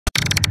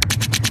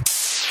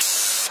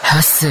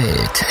הסט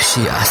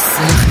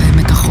שיעשה לכם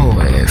את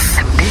החורף.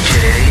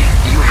 די.ג'יי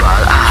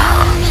יובל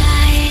R.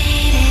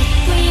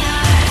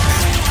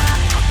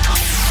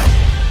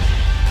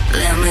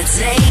 Let me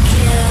take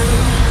you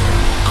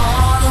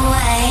all the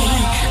way.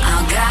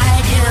 I'll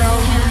guide you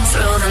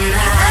through the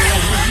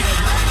night.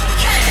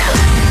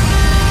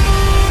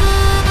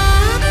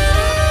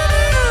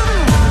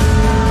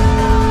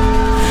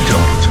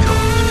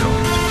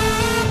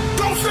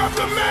 Don't stop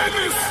the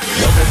madness.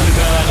 לא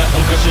תסגר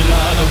לחלקה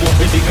שלנו,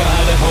 ובדיקה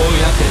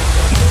להויית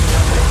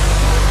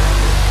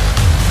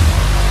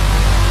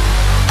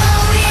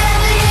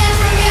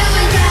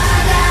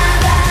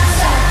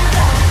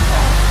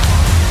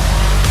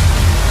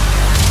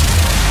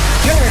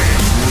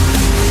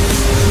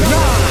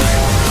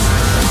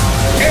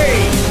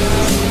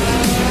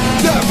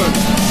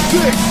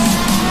Six,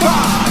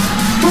 five,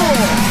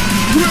 four,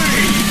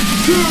 three,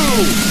 two,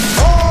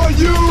 are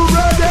you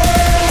ready?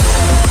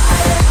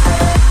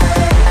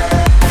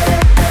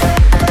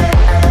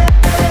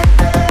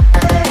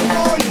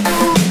 Are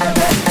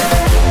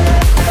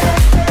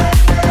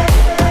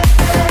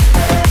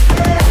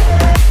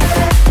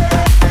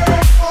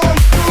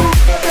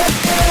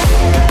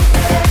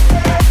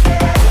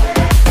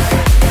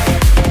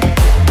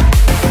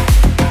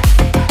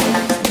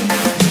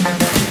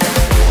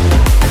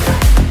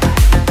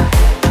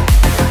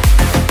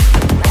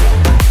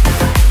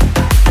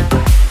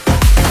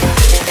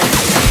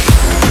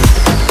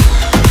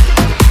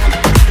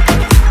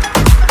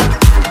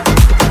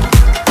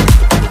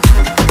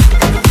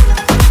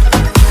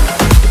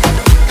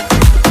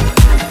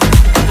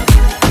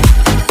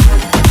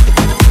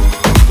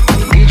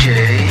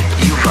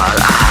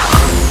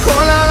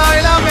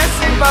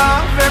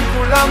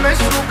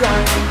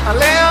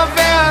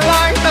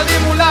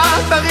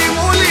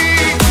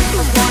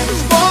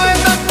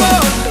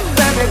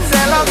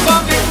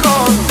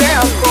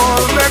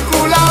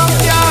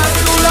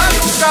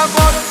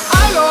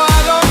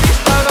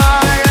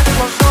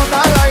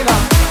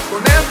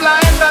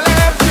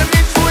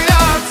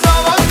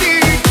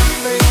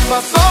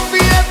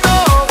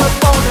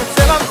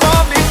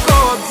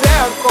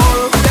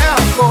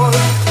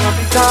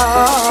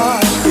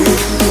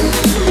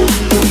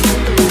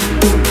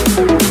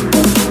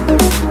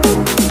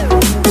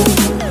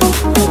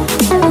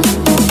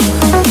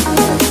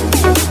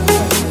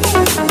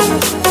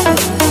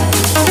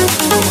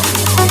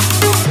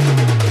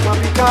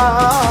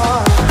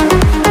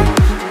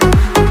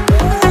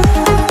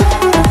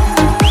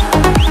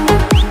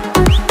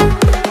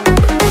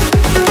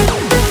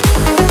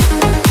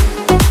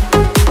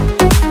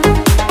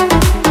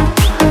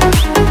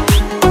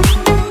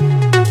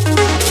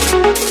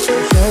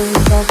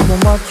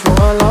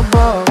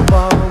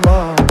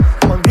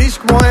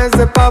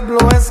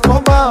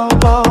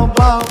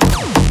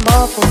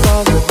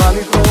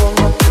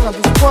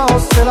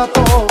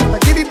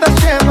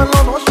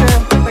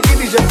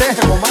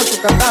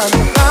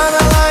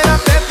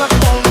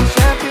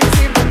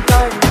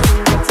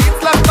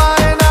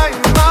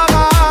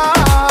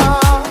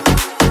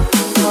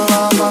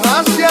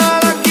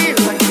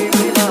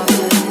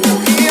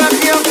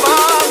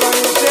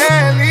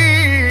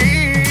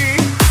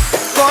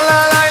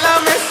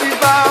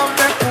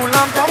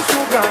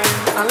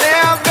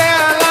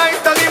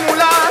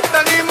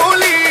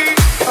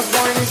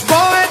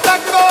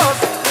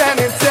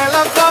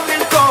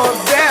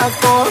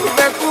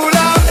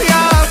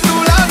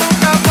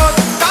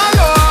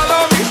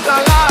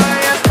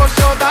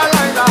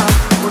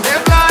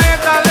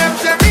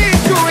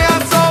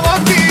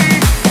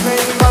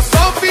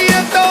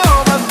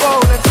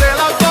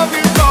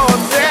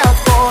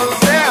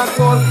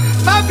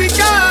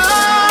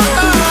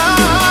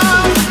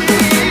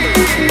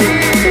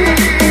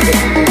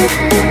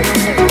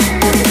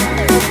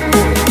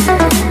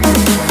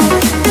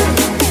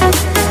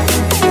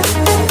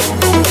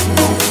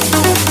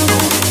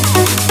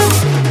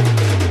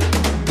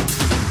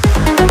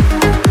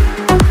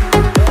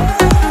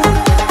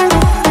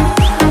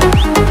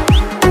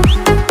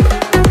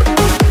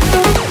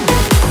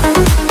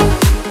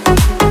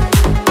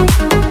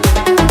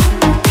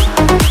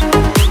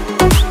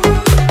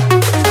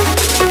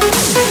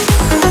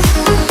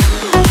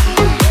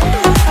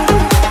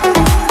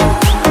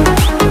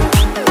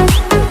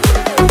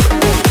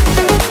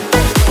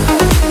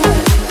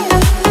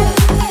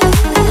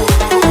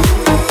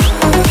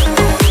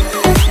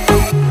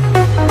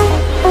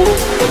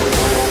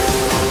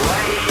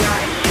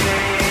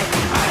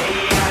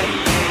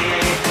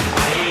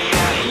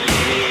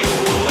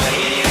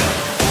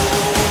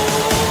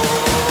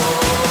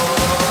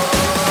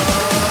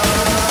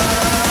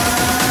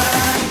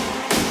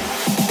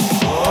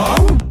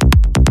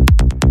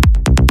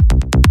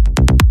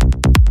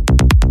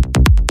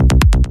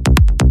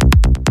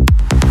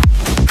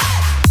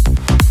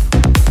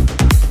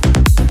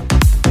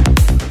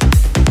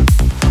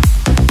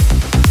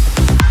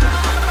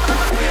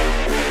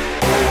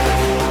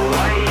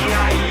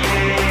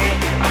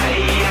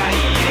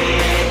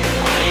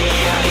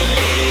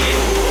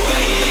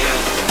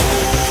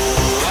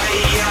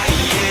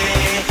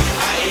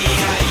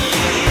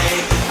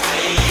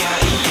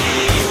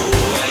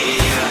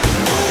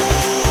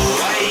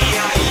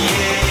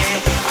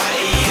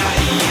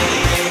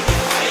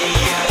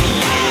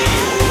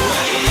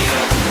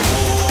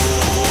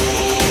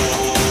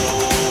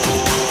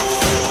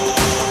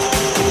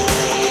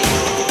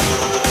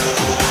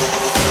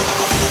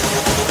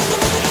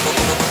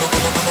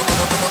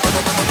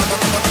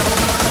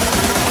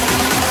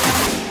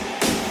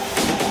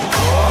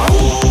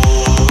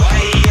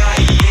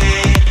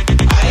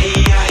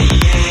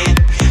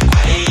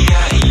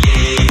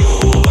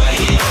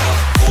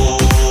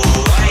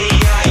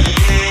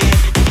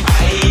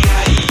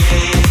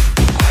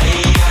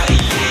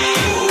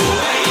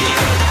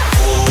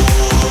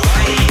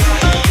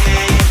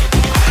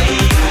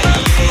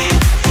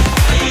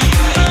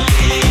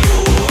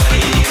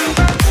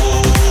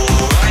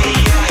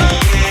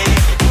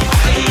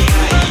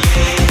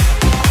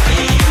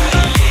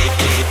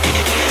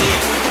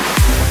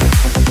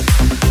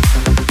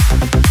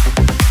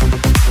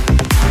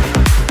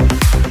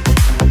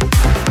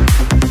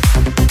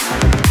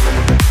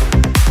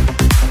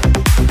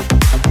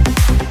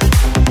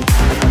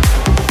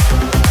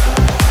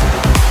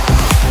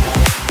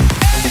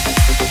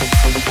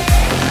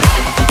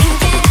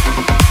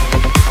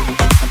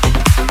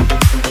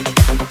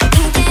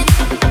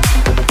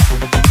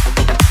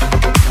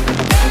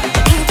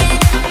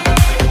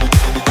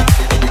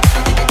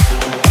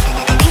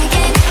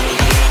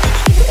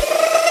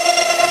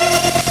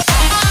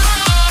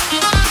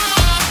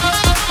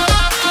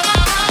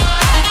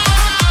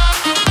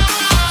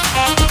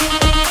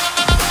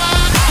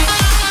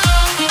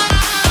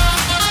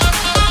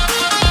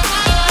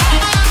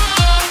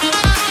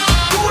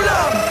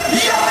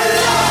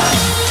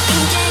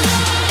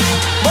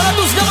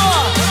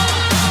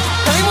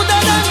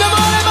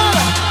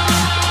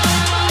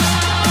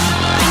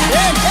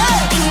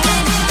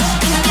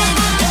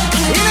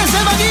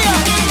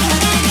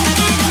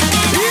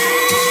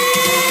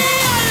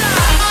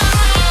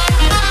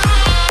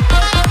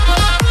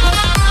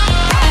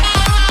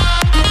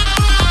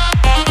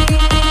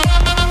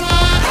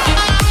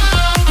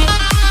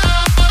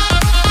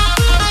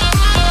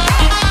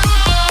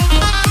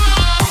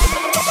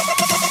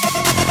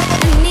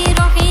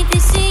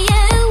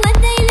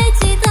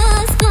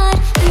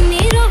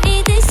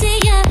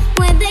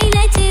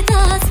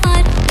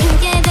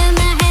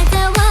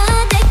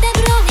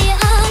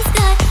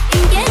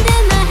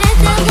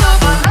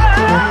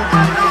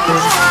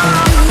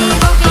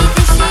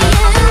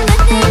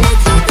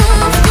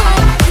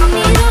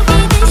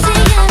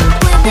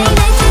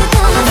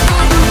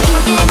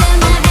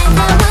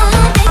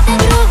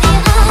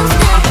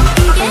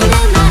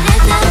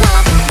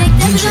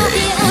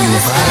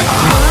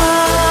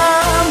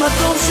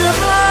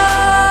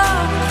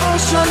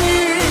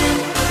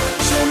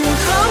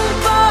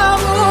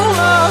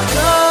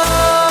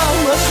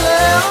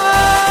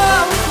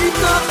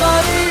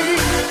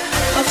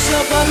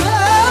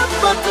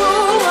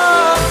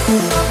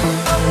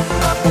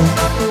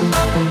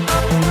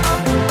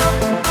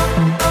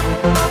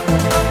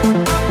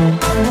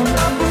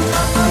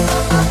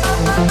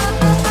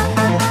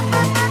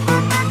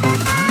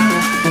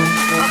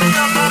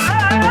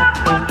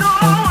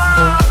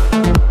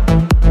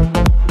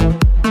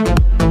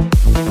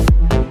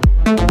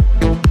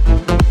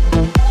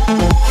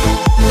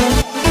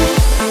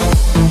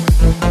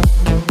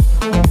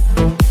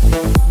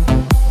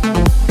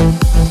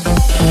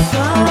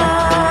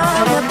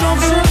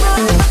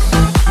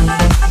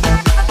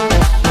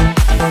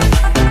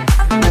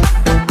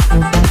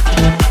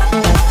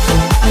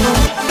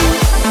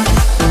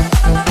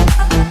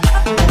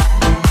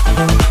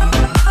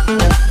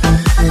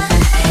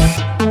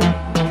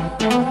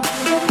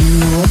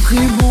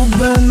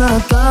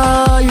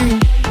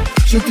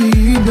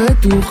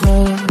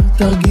בטוחה,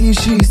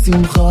 תרגישי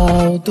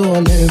שמחה, אותו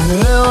הלב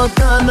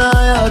ואותן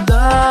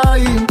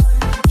הידיים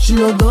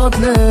שיודעות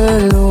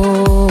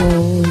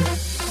לאהוב.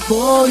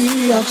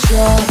 בואי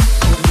עכשיו,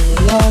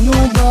 תבוא לנו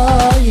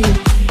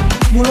בית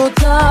מול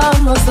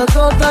אותם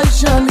השדות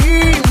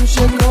הישנים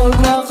שכל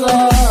כך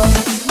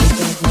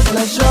מתחת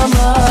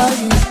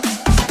לשמיים.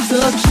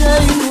 זה רק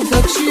שאם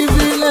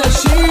תקשיבי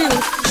לשיר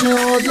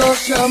שעוד לא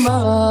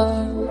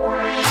שמעת.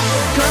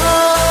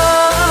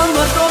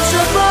 כמה טוב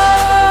שבא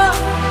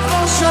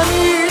כבר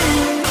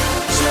שנים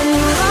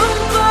שנרם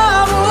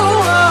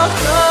ברוח,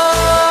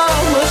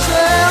 כמה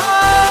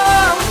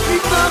שאהבתי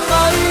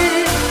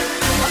בחיים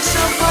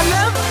עכשיו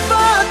הלב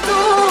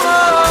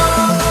בטוח.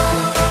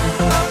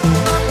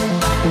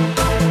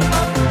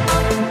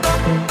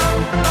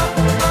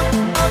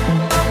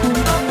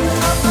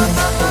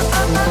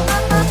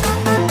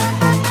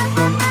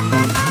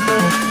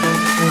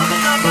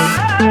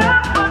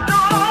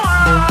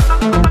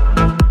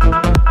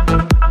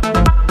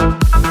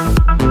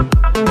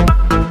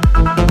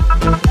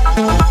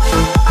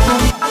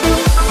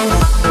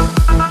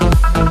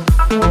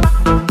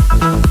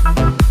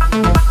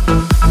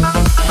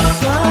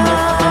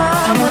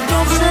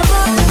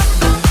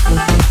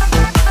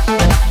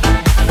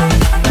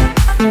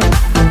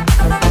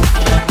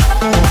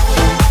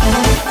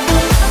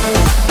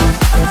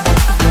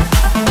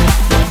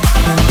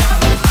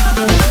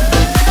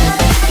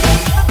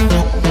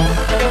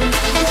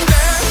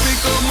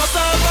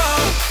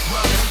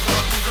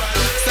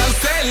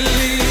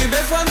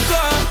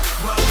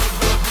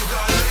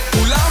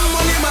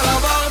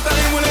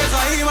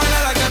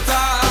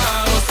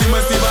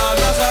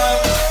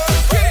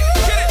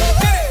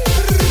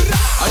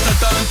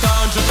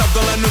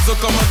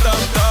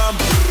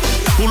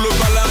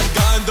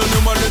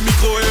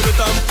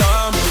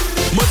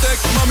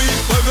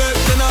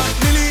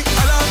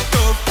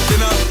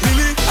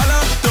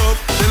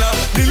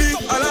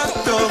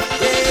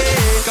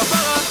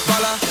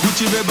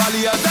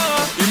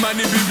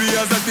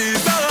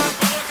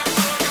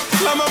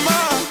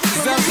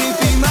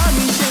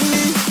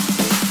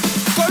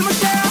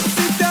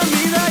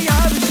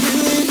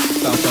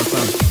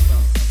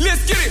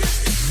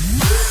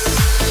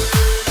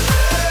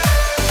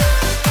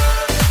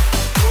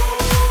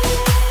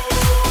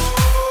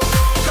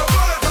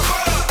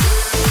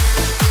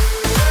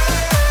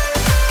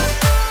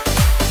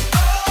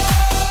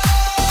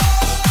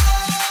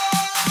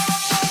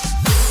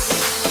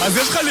 אז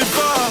יש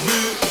חליפה,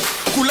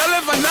 כולה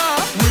לבנה,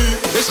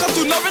 יש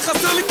חתונה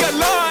וחסר לי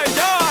קלה,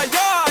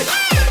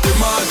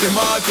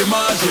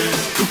 תמה,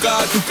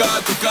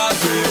 תוקה,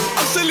 זה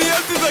אח שלי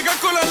אל תדאגה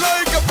כל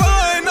עליי,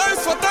 כפרה, עיניים,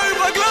 שפתיים,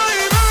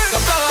 רגליים,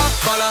 כפרה,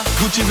 בלה,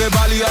 גוצ'י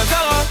ובלי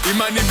הזרה,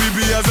 אם אני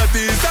ביבי אז את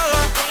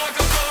זרה,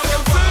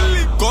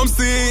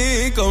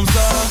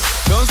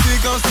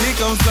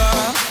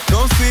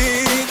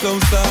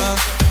 comme ça,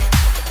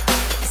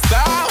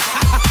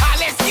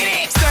 let's get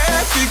it.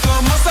 Steffi,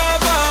 comment ça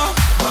va?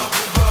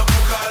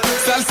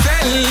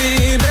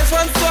 סלסלי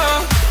בפרנסה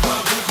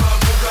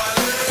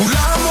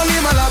כולם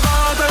עולים על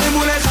הבר,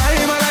 תרימו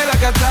לחיים הלילה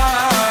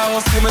קצר,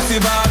 עושים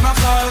מסיבה עד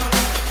מחר.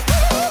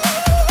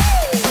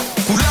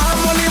 כולם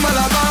עולים על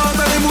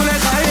הבר, תרימו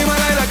לחיים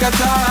הלילה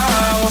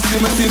קצר,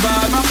 עושים מסיבה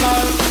עד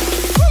מחר.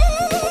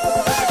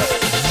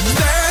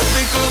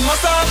 סטפי, כמו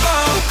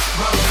סבא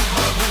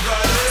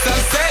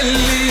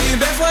סלסלי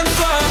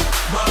בפרנסה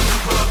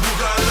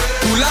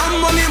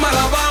כולם עולים על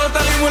הבר,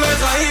 תרימו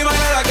לחיים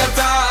הלילה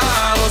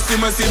קצר,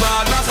 עושים מסיבה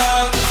עד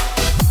מחר.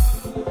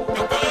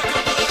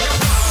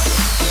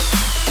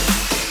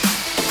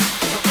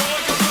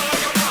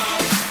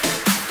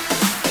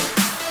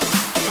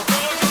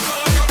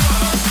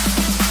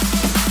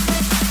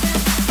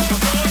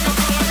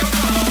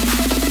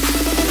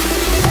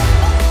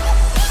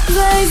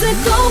 ואיזה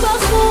קור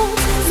בחור,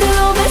 זה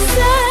לא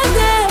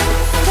בסדר,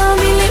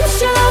 המילים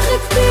שלך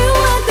הקפיאו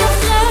את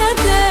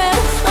החדר,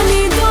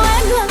 אני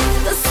דואג לך,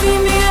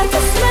 תשימי את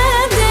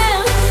הסדר,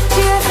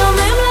 שיהיה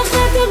חמם לך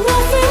את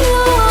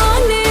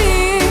הגרופיוני,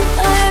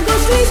 האגו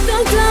שלי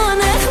שטרטן,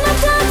 איך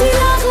נתתי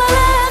לך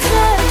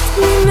ללכת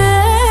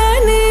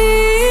ממני.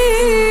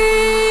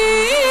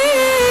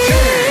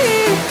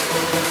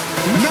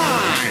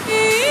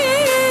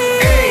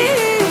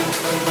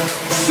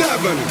 10, 9,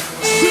 8, 7,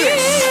 6,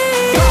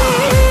 5,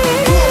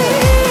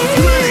 4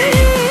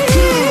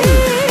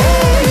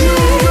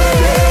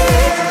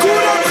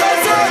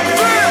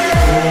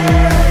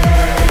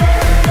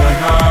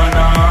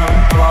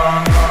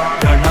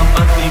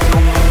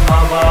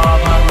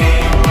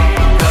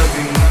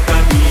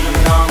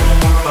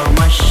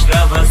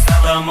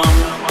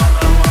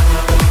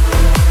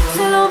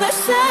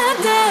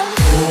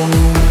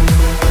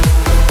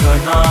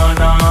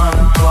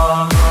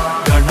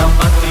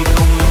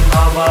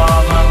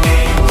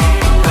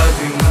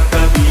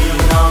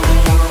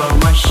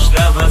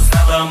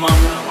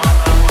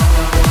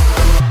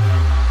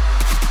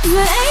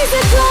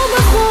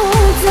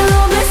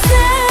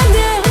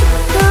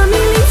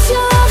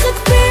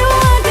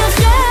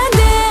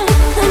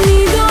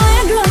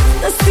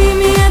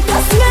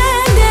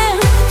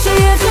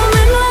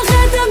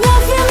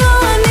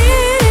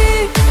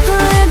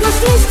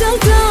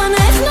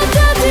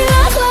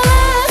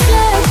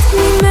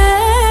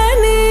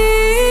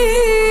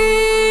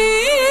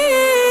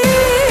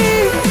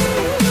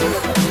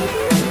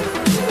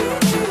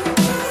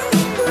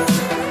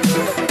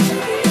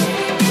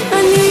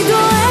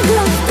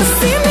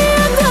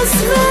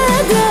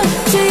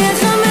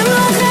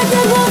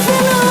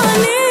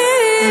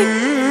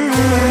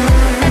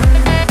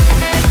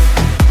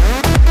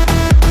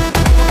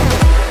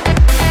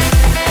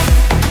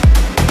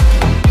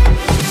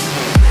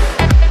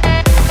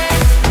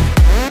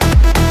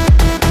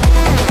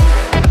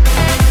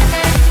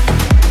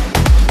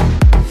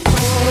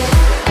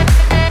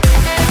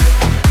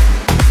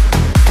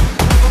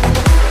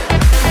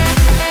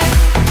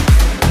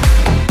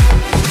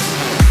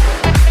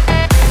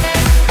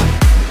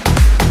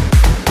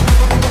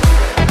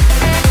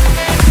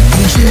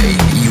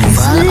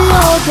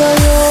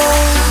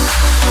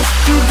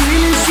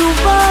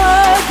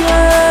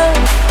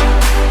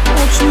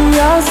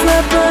 שנייה זה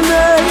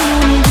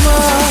בינינו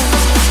נגמר.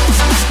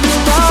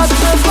 ממה את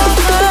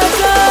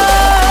מפחדת?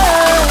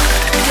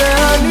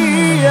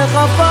 ואני איך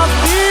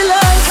הפכתי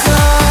לך?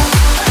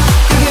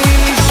 תראי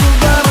לי שוב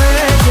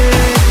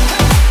ברגל,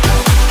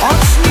 עוד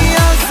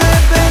שנייה זה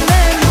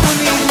בינינו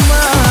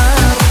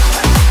נגמר.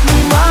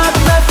 ממה את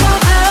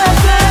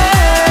מפחדת?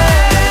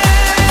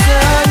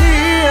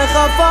 ואני איך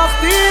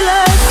הפכתי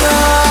לך?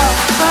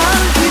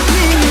 אל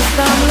תתני לי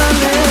סתם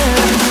ללכת.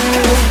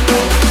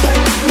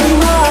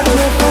 ממה את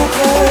מפחדת?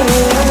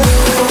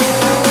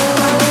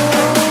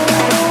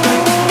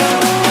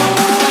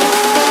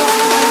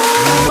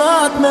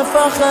 ממה את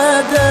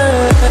מפחדת?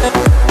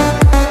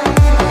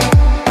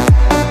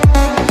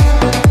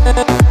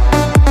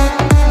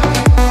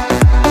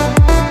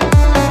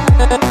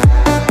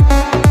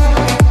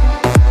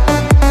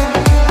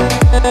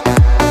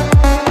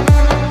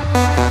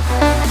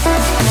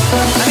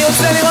 אני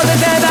רוצה לראות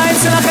את הידיים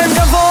שלכם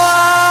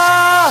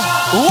גבוה.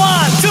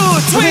 1, 2,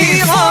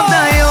 3, 4. עוד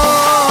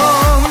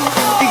היום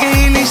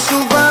תגעי לי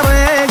שוב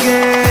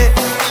ברגל,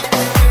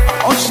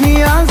 עוד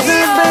שנייה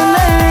זה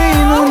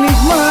בינינו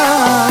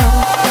נגמר.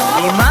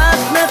 ממה את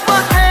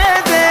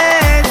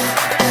מפחדת?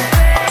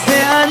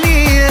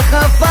 ואני איך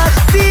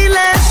הפכתי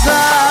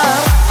לזר?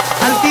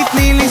 אל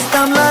תתני לי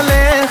סתם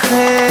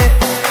ללכת.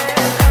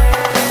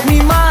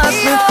 ממה את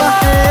מפחדת?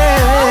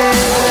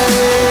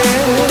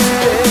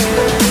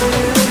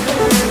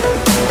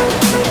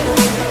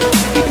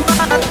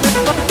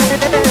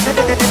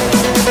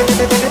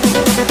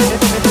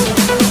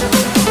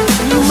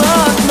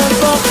 ממה את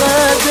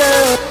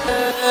מפחדת?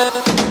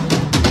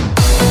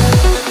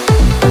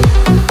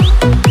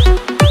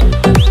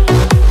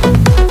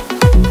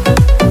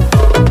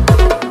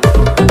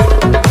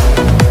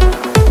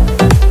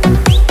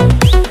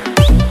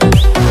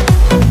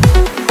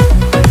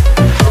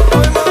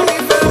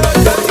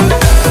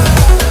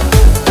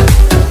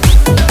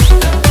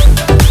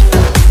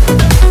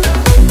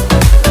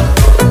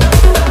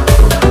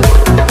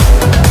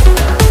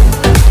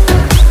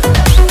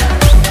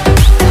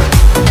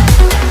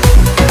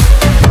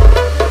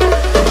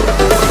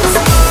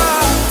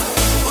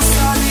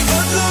 עושה לי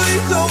עוד לא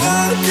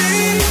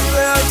התעוררתי,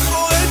 ואת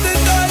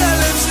חורטת על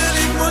הלב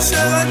שלי כמו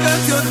שרק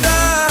את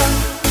יודעת.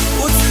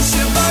 רוצה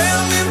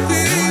שבימים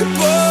תהיי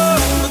פה,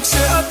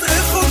 וכשאת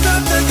רחוקה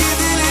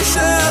תגידי לי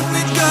שאת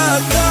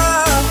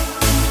מתגעגעת.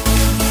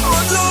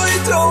 עוד לא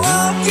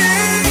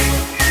התעוררתי,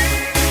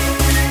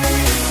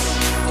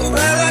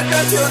 ורק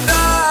את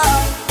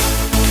יודעת.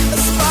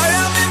 אז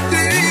בימים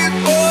תהיי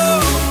פה,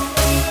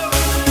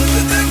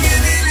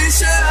 ותגידי לי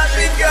שאת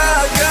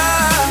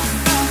מתגעגעת.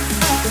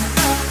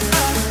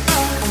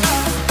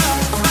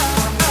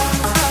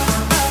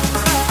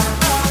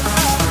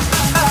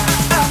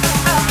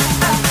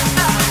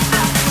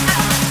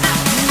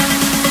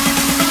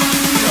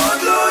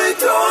 עוד לא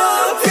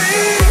התעוררתי.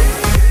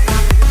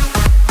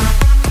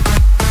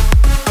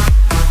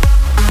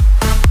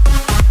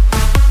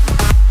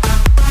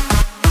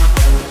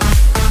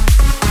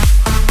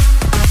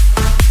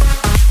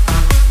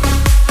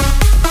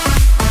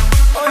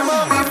 אוי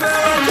ממי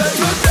ורק את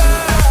יודעת.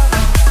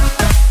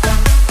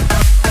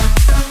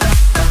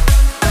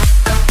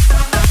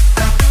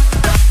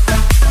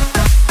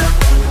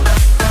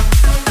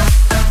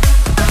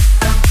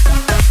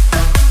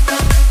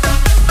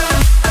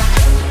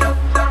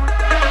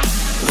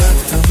 רק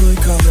תבואי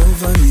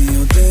קרוב, אני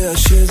יודע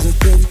שזה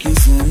טוב כי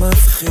זה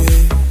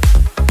מפחיד.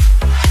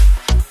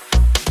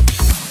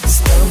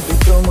 סתם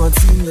פתאום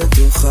רצים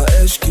לתוך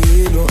האש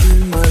כאילו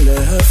אין מה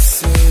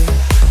להפסיד.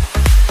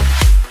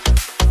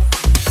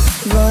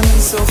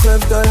 ואני סוחב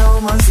את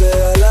היום הזה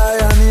עליי,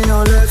 אני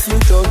הולך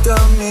איתו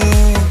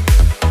תמיד.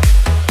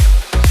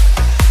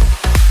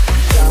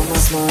 כמה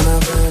זמן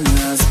עבר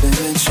מאז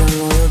באמת שאני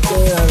לא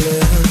יודע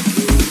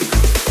להגיד.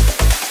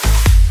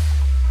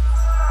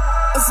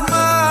 אז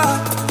מה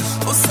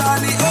עושה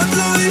לי עוד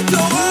לא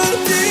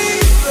התעוררתי,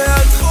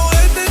 ואת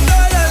חורטת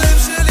על הלב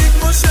שלי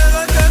כמו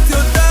שרק את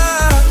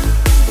יודעת.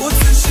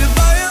 רוצה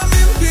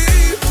שבימים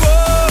תהיי פה,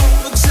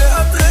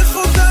 וכשאת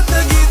רחוקה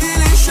תגידי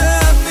לי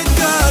שאת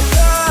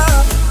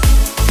מתגעגעת.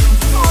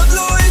 עוד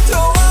לא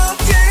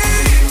התעוררתי,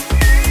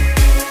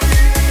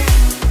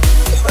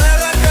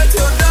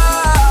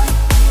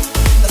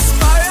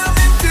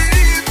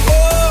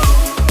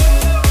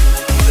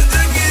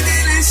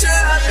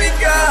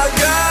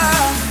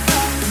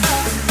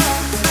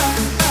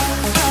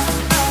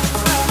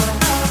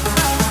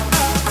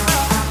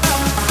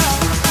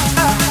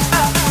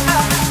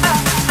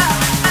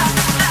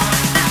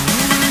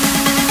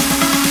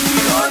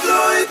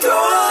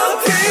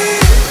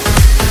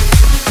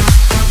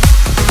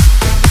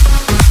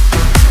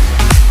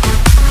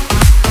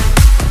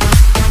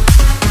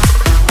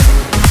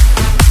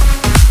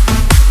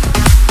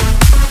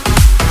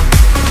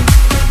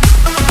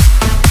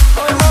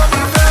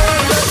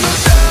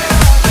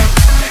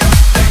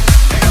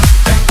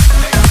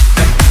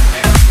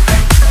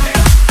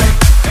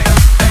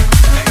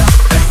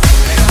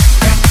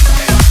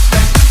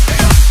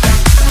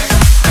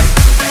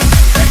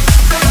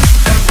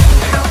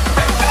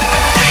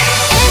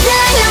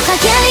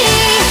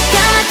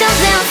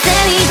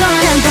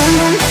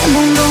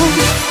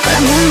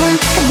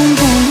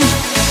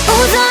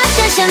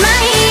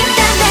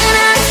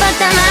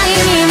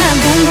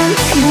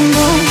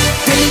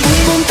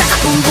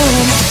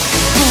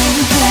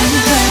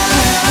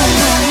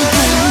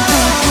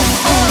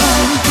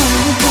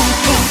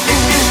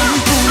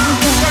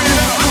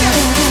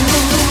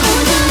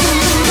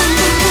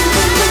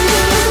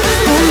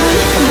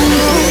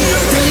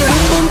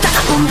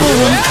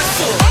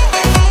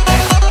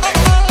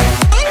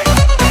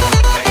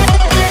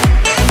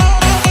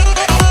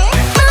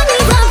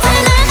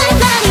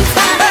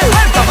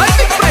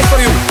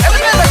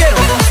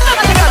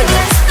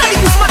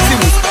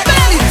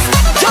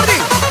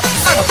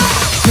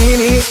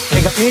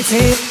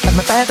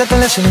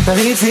 שלי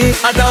תריצי,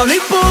 אתה עולי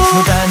פה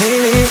תעני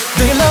לי, do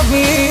you love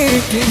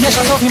me? יש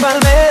לך סוף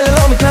מבלבל,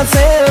 לא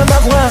מתנצל,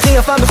 בחורה הכי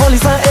יפה בכל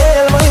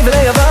ישראל, מרים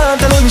וליוון,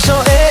 תלוי מי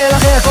שואל,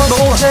 אחרי הכל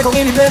ברור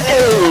שקוראים לי בן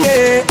אל.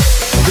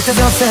 הביט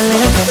הזה עושה לי,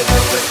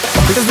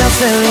 הביט הזה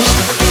עושה לי,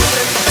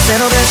 עושה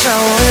לו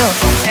בשעוריות,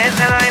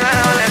 איזה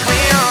לילה הולך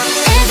להיות,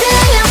 איזה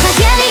לילה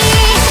מחכה לי,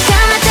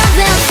 כמה טוב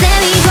זה עושה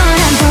לי, כל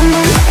הבום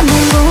בום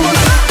בום בום,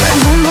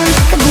 הבום בום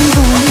בום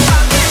בום,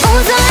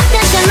 הוא זורק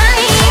את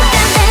השמיים,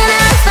 תתן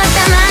על שפת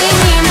המים,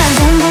 עם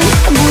הבום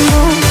בום בום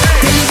בום,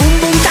 תלי בום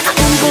בום תקה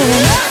בום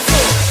בום.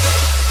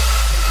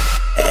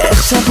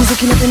 איך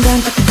שהמוזיקה נתן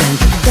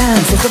דן,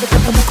 סוחבת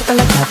את הבוקות על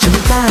הבת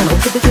שמותן,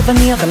 רוקדת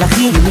לבני אבל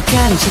הכי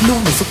מכאן,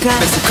 שילוב מסוכן.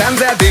 מסוכן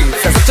זה עדין,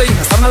 כזאת שהיא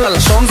נסם על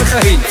הלשון זה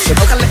חיים,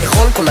 שבא לך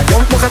לאכול כל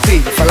היום כמו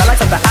חצי, פללה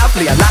קצת האף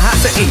לי עלה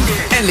הסעין,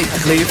 אין לי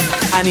תחליף,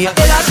 אני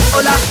אראה לך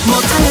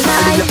עולמות,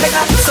 אני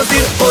לפתע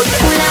סביר עוד,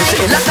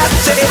 ושאלת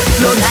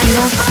השאלות,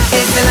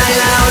 איזה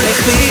לילה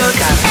הולך להיות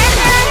כאן. איזה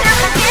לילה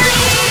מחכה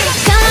לי,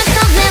 כמה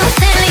טוב זה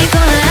עושה לי, כל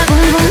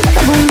הבום בום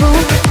תקה בום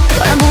בום,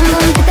 כל הבום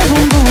בום תקה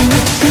בום בום,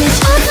 יש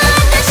עוד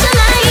זורק את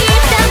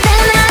השמיים,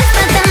 תתן על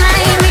שפת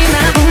המים, עם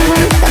הבום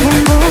בום תקה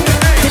בום בום,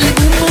 תלי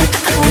בום בום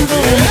תקה בום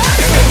בום.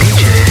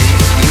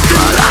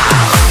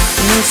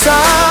 ניסה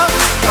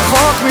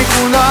רחוק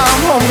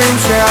מכולם, אומרים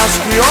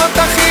שהשקיעות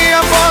הכי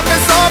יפות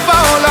בסוף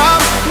העולם.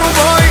 נו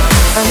בואי,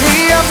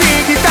 אני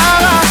אביא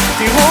גיטרה,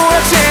 תראו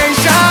איך שהיא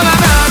שרה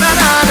נה נה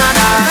נה נה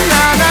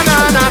נה נה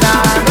נה נה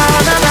נה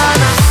נה נה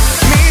נה.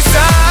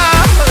 ניסה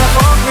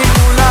רחוק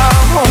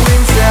מכולם,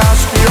 אומרים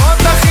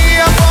שהשקיעות הכי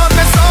יפות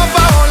בסוף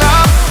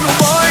העולם. נו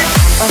בואי,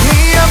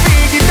 אני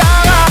אביא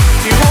גיטרה,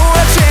 תראו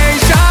איך שהיא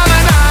שרה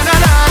נה נה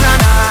נה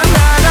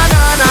נה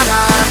נה נה נה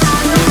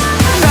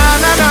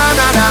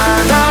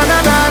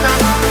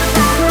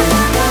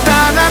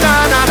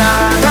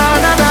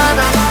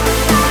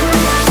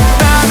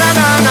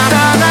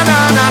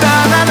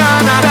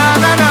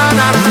נה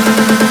נה.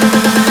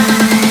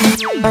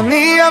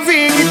 אני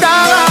אביא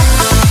גיטרה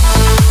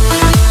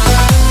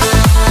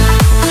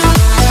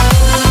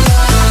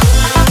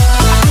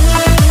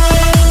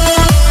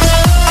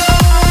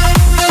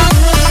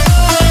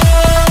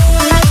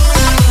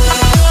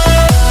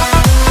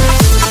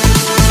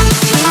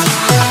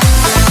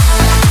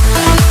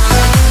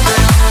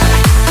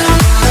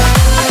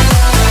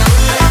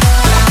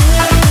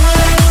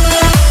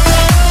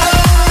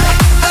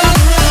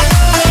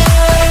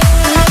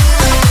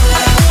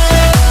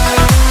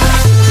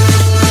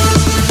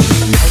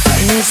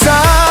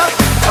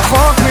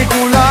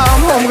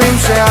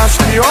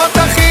השקיעות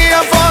הכי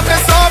יפות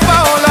בסוף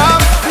העולם.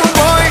 נו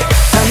בואי,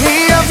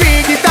 אני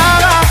אביא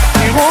גיטרה,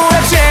 תראו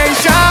איך שהיא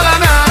שרה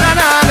נה נה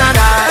נה נה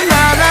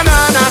נה נה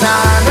נה נה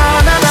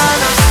נה נה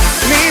נה.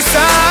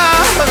 ניסה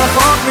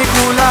רחוק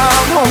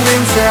מכולם,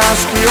 אומרים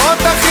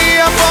שהשקיעות הכי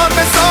יפות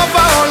בסוף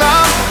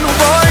העולם. נו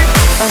בואי,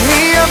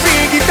 אני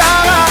אביא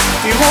גיטרה,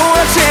 תראו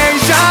איך שהיא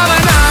שרה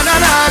נה נה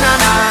נה נה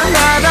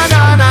נה נה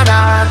נה נה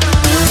נה.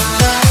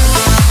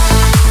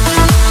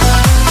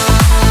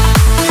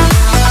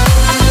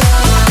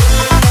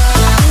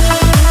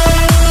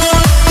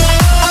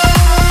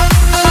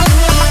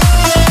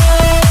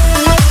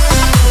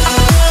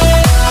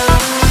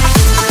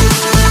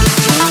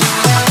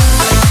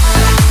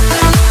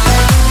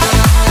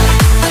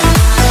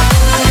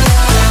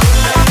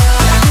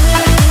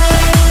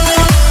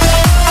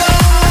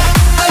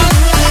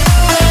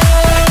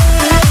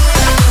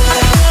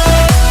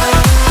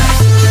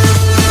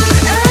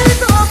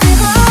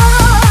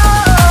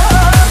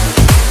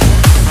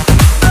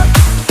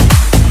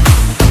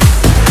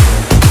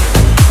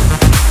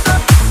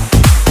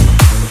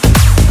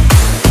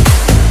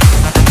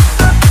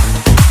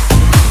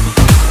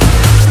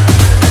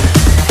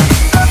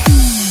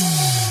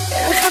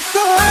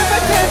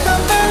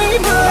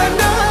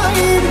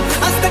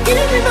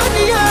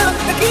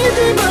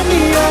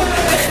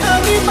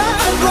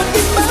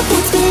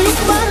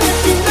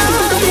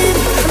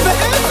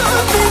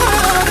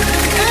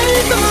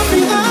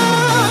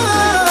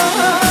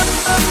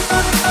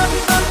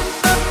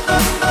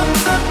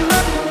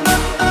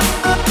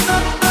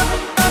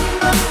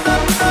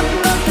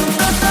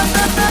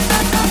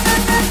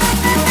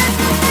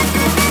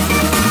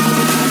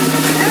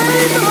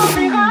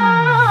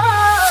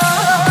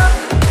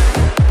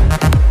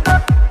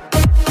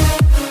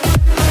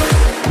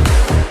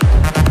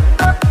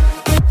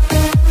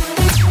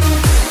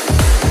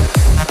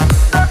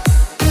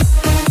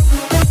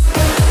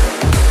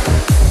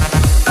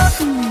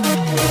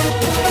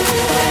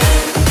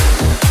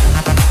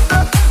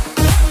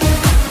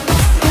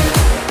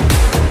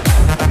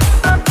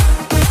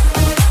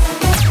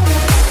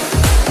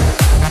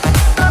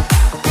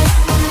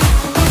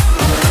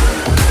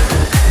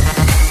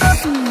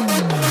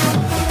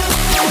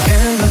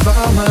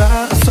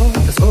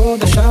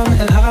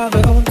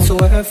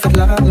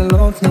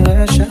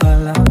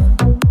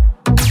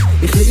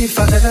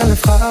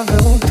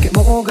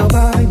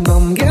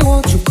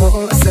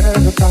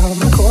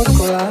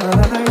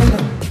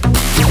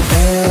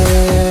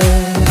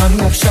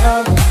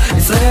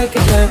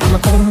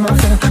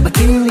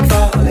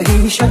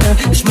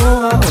 להישאר,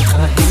 לשמוע אותך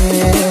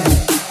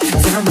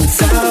זה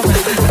המצב,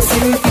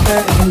 עשיתי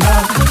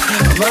בעילה,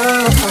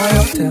 אבל אותך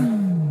יותר.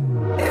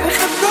 איך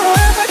את לא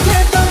אוהבת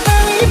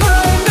לדבר לי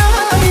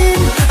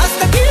בעיניים, אז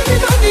תגידי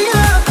מה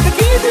נהיה,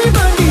 תגידי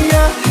מה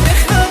נהיה,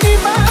 איך אני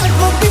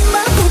מעקבים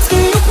בחוץ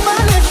חיוך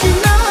מלא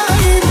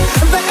שיניים,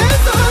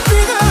 ואיזו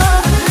אווירה,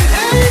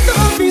 איזו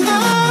אווירה.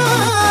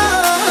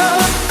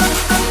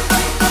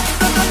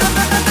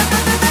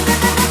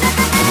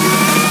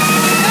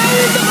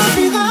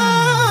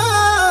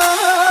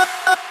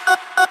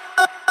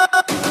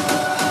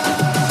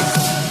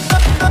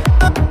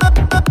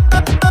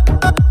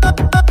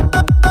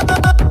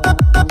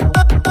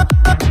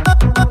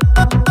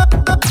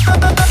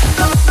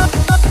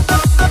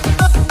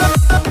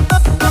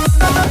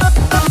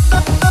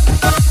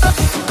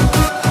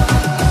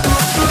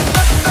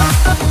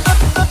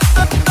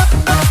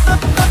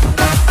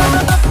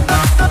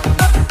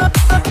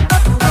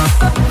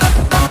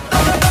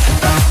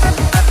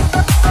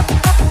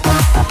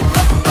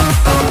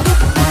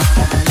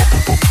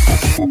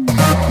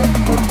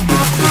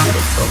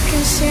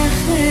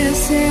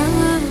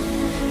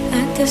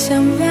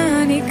 שם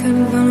ואני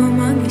כאן כבר לא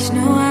מרגיש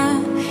נורא,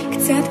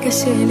 קצת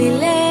קשה לי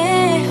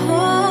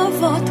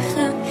לאהוב אותך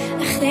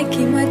אחרי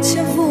כמעט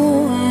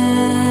שבוע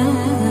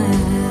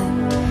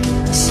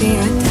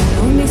שאתה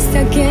לא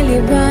מסתכל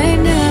לי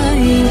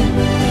בעיניים,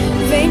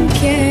 ואם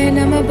כן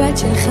המבט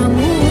שלך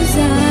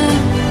מוזר,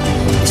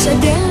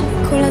 משדר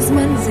כל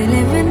הזמן זה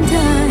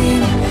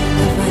לבינתיים,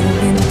 אבל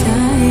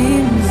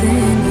בינתיים זה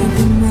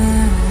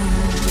נגמר,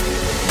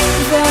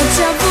 ועוד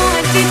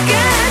שבוע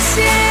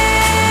תתקשר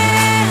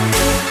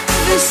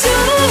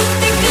ושוב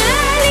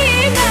תקרא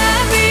לי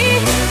נבי,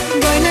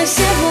 בואי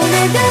נשב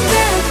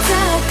ונדבר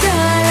קצת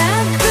על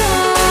הכל,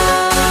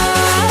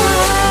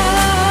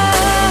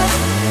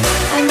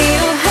 אני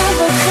אוהב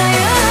אותך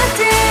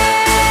יותר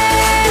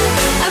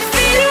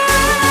אפילו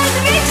עוד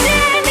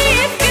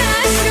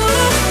כשנפגשנו,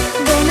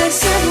 בואי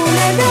נשב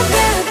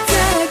ונדבר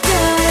קצת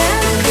על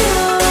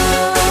הכל.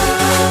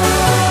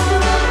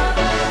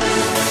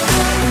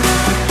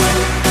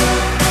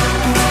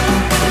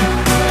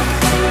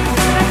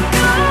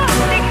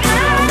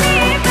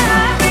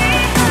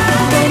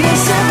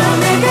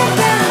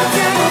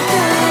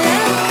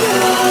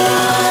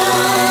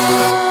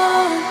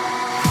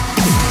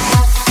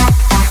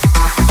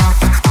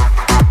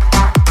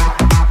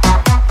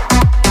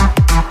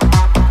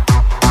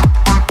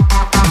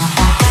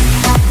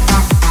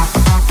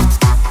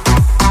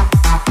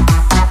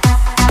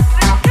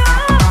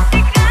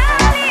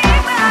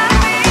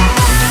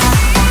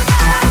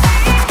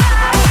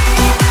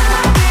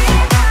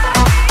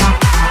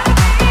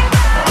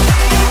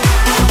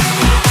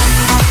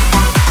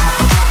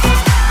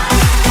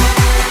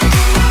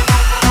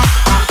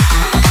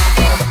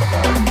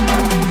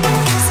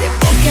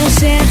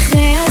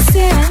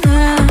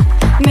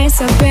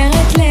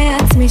 מספרת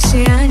לעצמי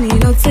שאני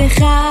לא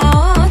צריכה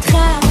אותך,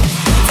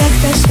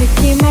 צחקת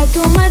שכמעט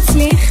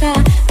ומצליחה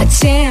עד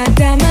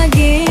שאתה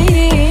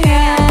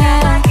מגיע,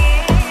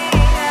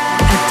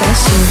 אתה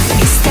שוב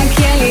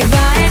מסתכל לי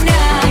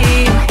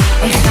בעיניים,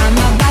 איך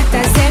המבט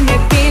הזה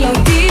מפיל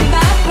אותי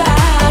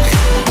בפח,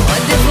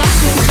 עוד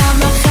אברח ממך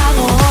מחר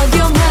או עוד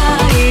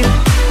יומיים,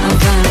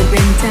 אבל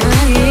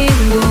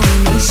בינתיים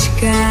בוא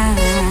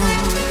נשכח,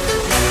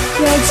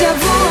 ועוד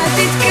שבוע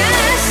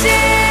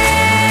תתקשר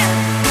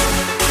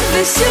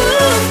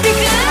ושוב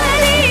תקרא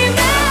לי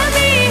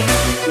מאמי,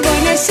 בוא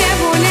נשב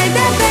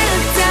ונדבר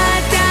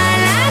קצת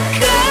על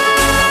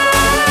הכל,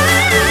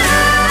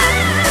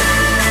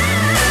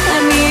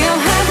 אני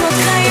אוהב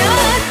אותך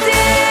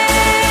יותר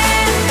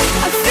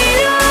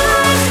אפילו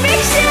עוד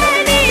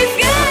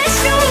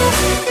כשנפגשנו,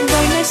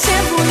 בוא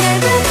נשב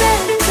ונדבר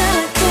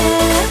קצת על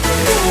הכל.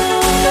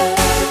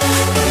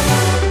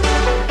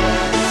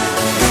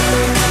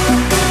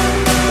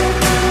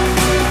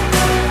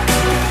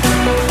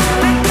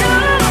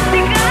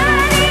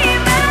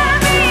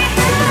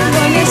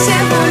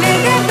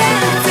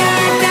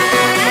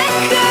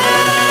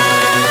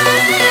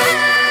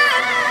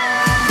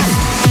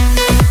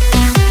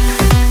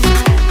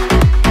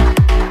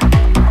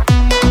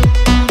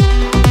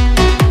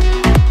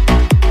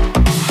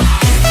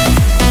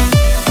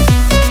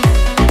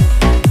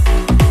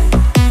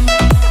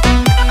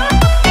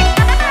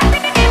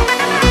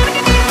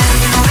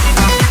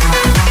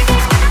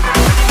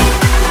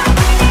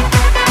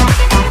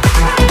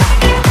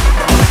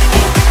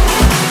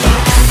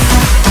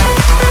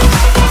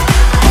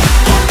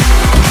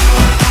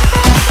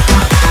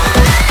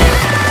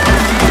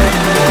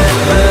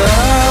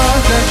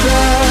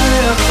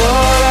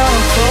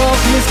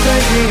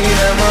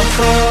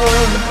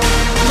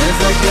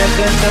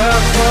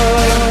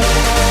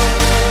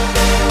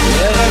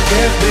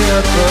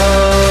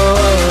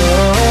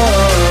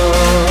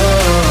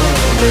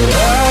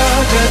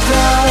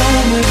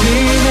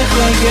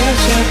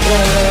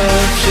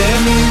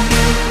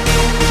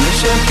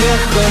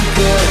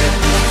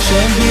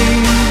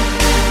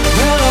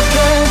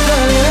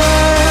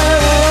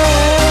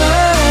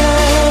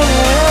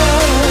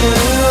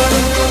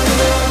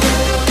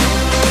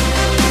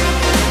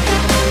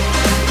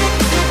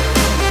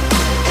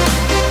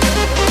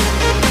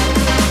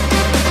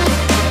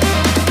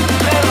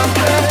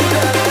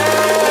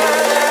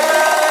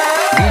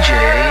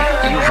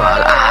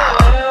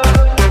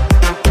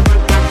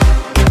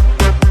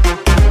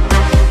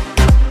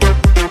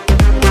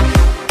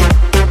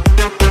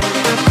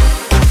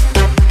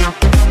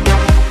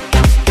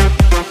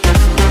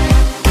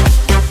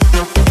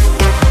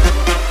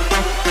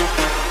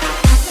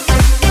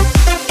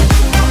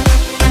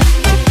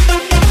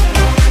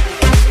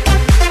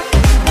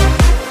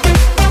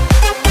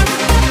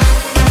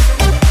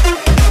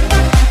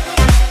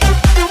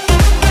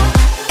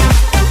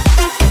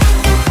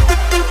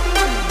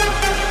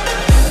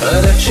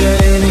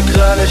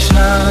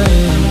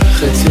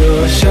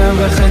 גשם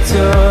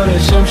וחציו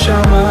לשם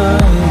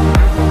שמיים,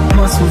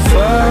 כמו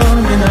סופה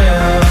מן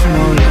הים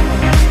מול,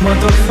 כמו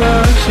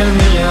תופעה של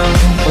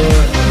מרים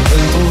פועל,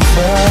 אין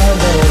תרופה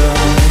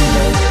בעולם.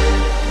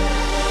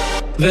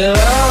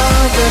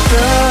 ורק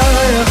אתה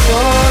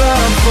יכול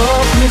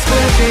להפוך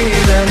מצפתי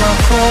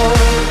למחול,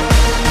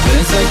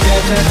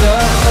 לזכך את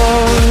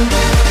החול,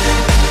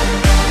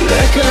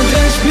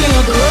 לקדש בי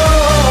עוד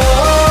רוב.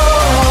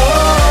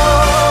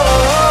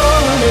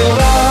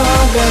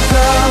 ורק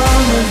אתה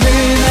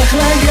מבין איך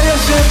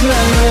לגשת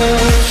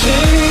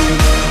לנפשי,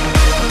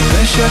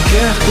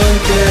 משכך כל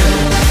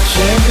כאב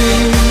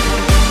שבי,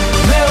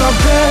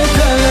 מרפא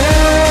את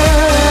הלב.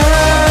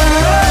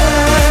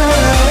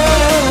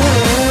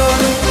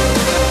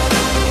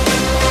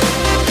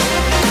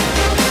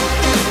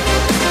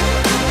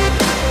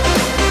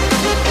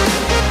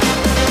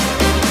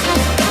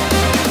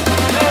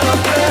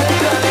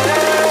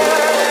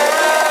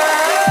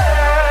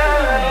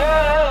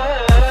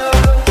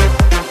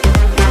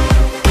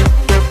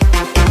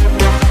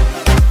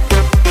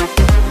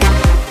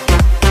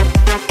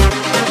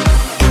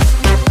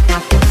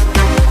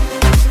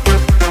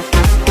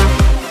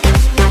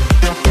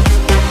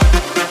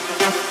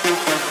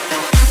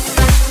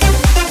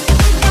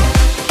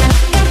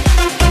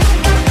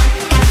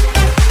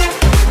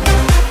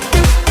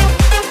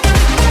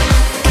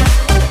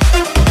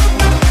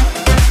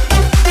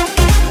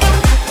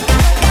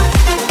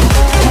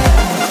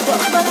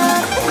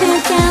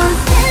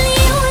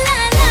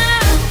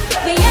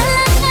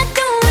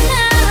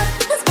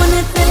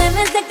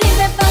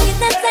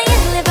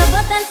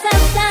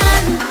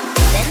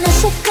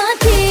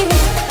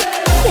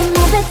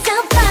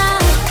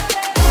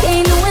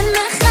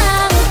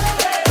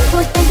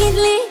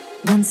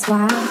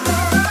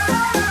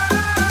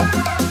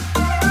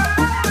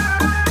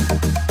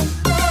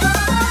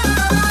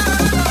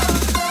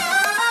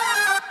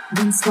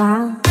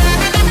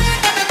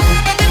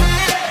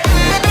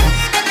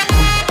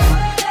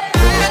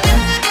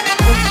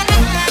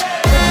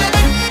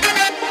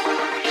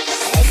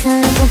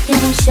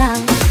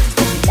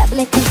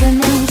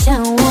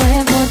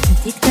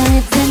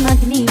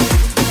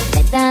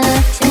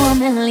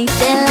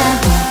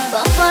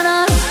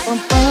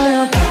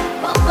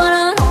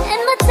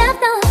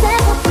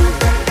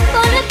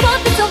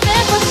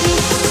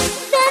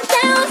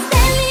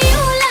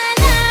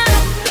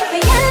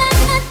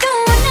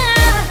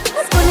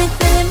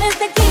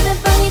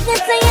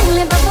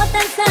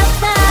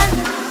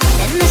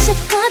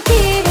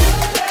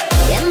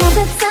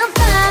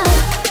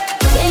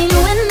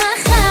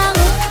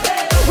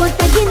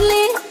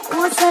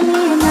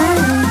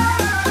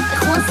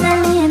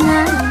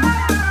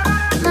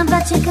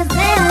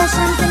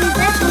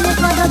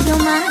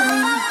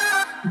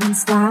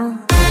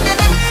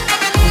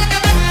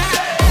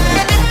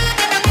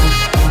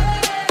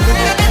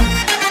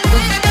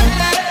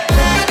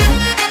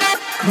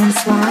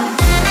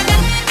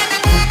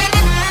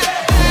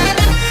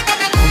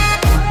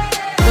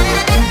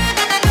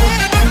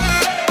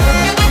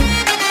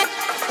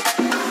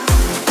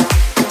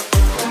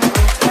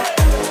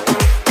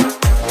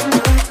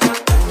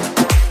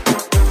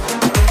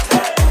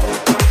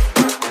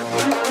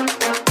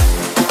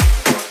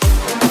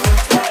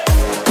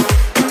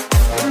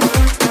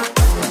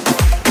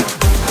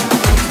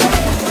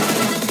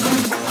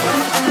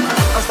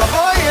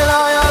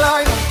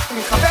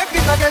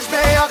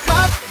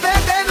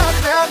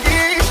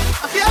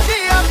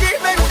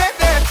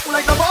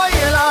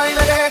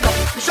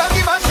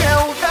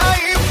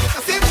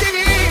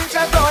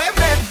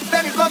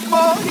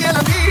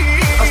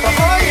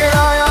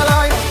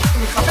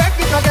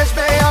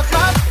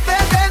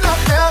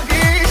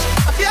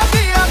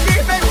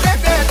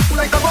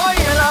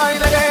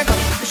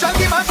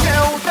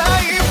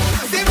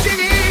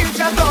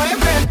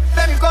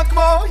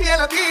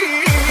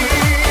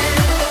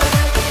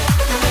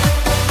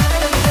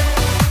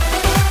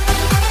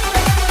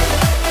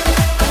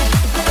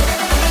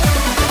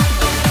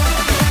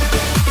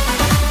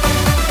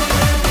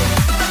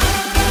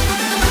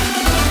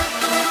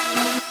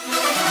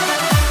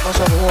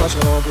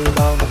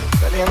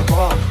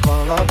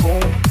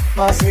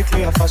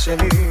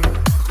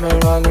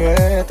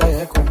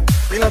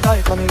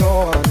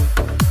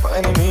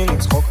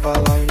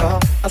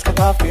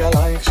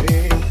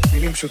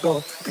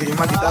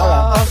 עם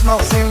הגיטרה, אז מה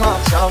עושים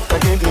עכשיו?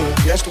 תגידי,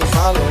 יש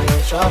תרופה לא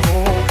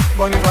שמעו,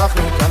 בואי נברח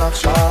מכאן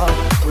עכשיו,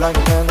 אולי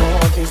ניתן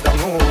עוד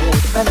הזדמנות,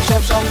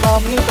 ונשב שם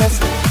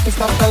במרפסת,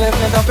 נפתח את הלב,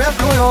 נדבר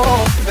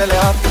גלויות,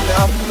 ולאט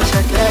לאט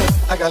בשקט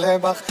אגלה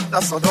בך את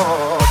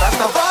הסודות. אז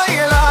תבואי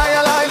אליי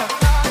הלילה,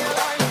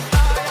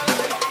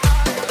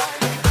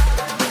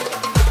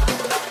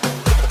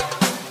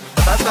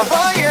 אז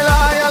תבואי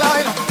אליי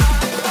הלילה,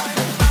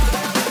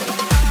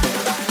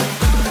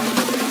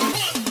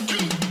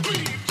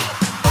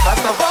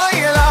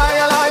 תבואי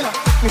אליי הלילה,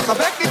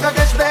 נתחבק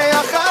נתרגש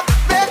ביחד,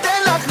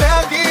 ואתן לך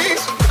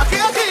להרגיש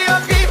הכי הכי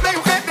הכי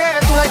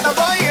מיוחדת. אולי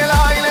תבואי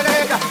אליי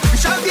לרגע,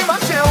 נשארתי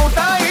משהו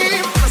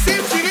טעים,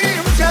 נשים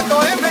שירים שאת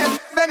אוהבת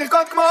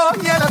ונרקוד כמו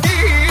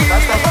ילדים.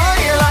 אז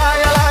תבואי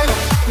אליי הלילה,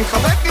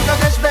 נתחבק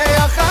נתרגש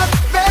ביחד,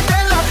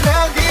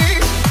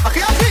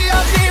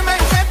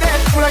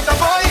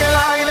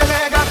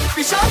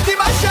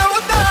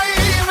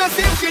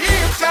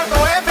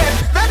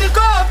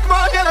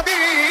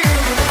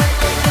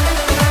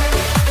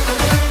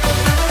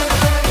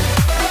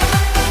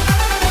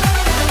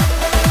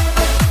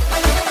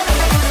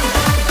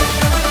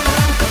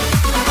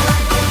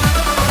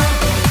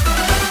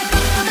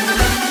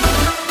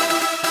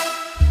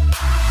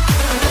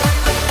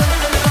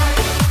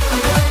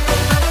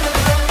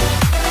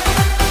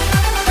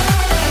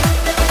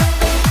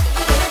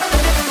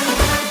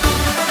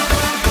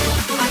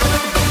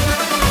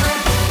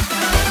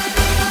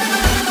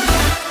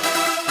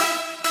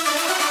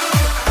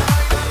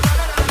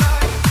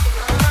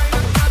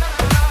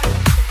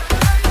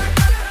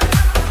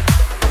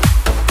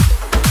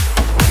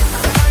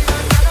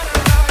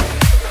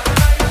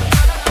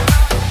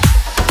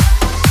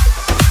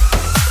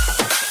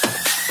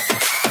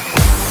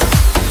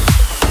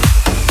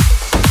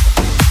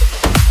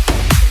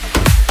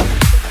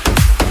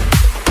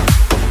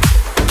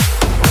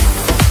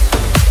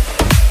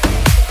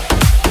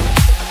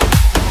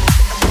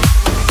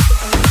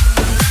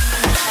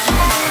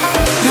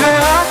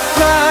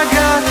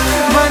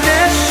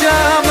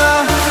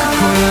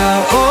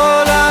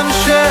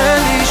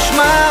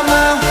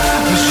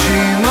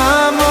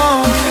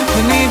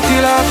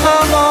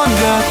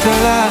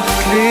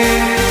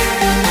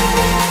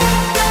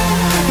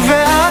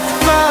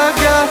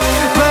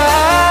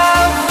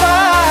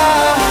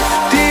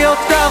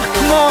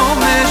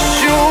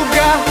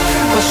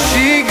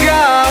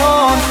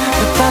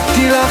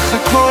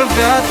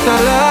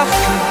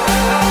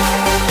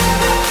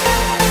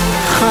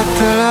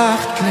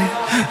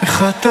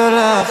 איך את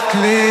הלכת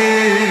לי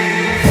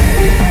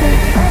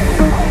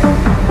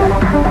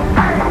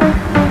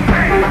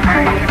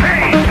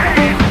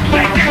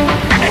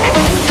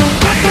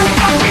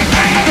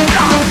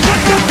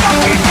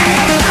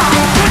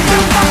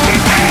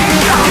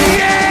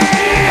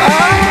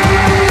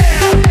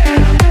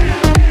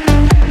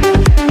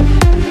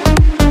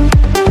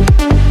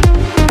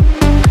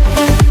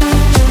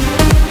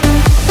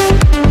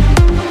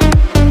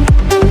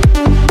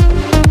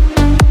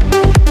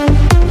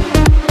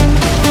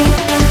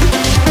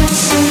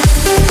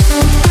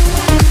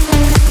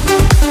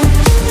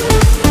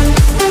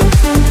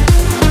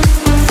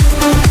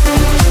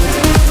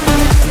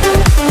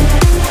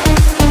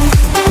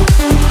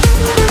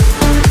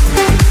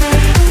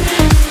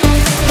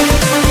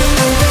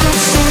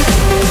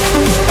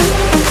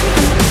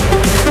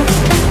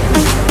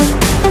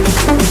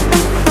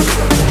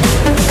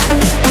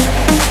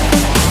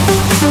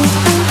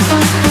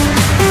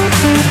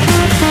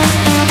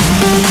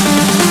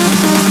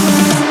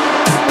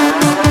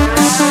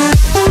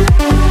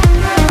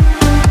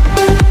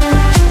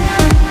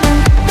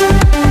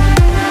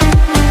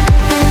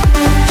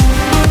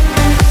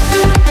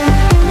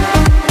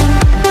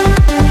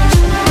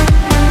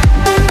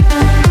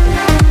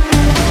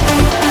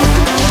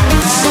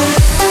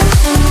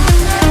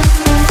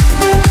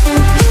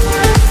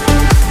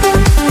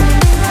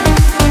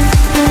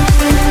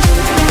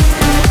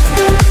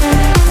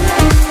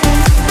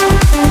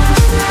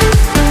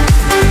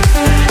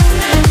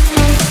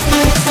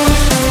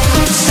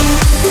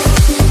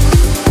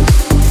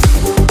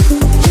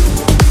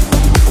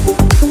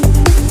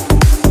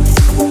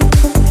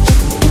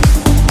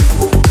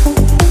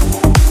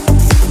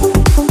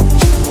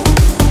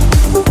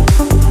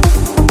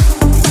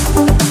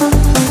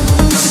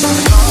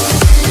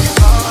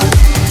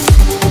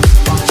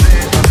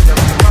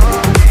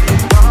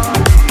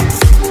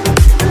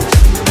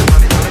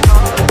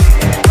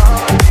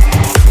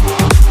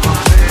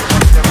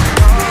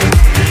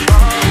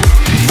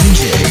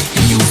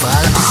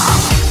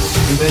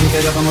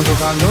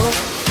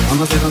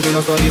Mamma stai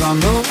tranquilla, sto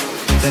arrivando.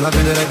 Te la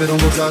prenderei per un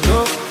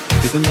bocciato.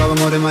 Ti sembrava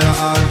amore ma era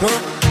altro.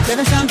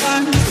 Beve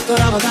champagne, tutto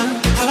Ramadan.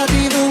 Alla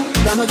TV,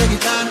 danno di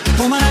chitarra.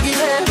 Fuma una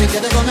ghile, mi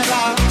chiede come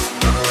va.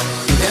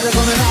 Mi chiede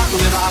come va,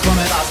 come va,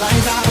 come va.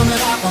 Sai già come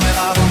va, come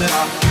va, come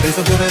va.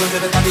 Penso più veloce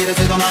per capire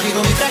se domani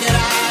tu mi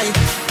pregherai.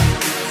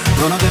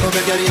 Non ho tempo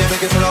per chiarire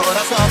perché solo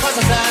ora so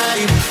cosa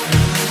sei.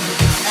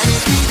 È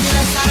difficile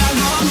stare al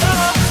mondo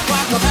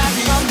quando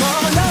perdi il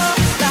mondo.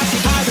 Lasci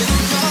fare per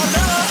un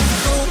giorno.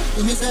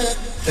 Tu mi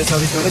sei. E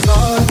stavi solo i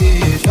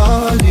soldi,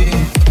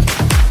 soldi.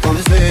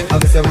 Come se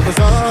avessi avuto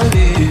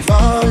soldi,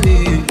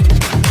 soldi.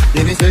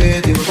 Dimmi se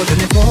ti vuoi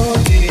poterne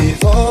forti,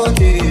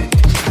 forti.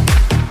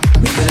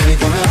 Mi chiedevi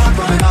come va,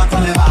 come va,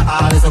 come va.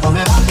 Adesso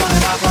come va, come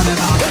va, come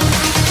va.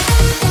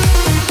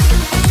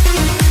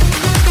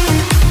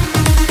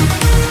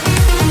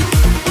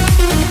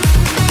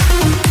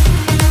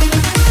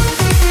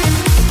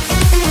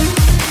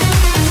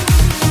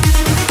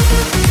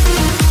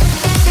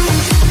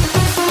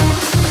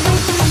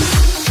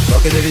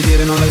 Che devi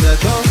dire non l'hai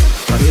detto,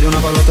 ma dire una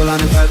pallottola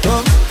nel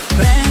petto.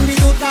 Prendi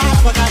tutta la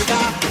tua carica,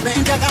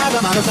 prendi a casa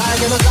ma lo sai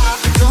che lo sa.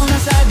 Su una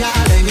sedia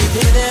lei mi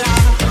chiederà.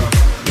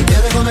 Mi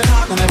chiede come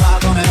va, come va,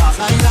 come va.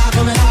 Sai già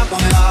come va,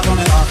 come va,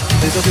 come va.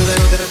 Penso più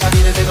veloce per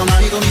capire se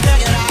domani tu mi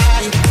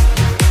pregherai.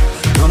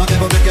 Non ho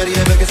tempo per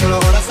chiarire perché solo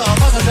ora so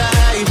cosa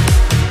sei.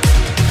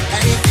 È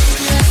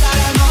difficile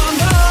stare al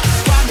mondo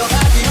quando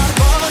perdi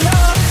l'orgoglio.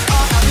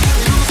 Ho capito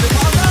in un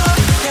secondo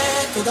che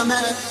tu da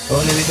me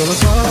volevi solo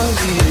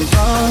soldi,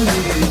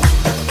 soldi.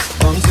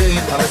 Come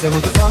se avessi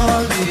avuto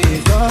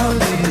soldi,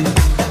 soldi.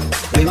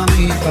 Prima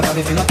mi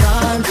parlavi fino a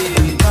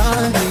tardi,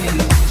 tardi.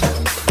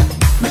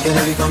 Mi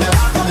chiedevi come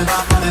va, come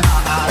va, come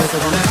va. Adesso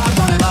come va,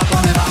 come va,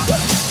 come va.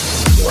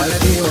 Vuole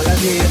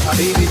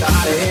habibi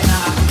arena.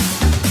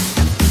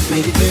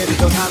 Mi dicevi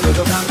giocando,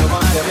 giocando con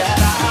la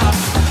guerriera.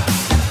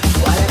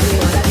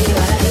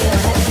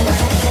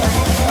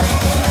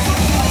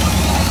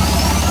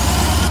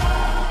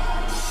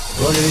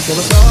 Volevi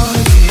solo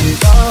soldi,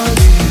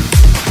 soldi.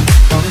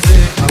 Come se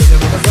avessi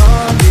avuto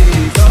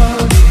soldi,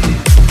 soldi.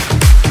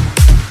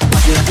 Ma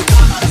se la città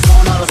adesso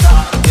non lo sa.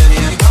 Vieni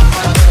e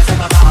ricorda dove sei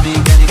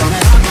parlavi. Chiedi come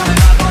va, come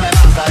va, come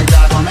va. Sai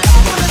già come va,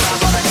 come va,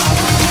 come va.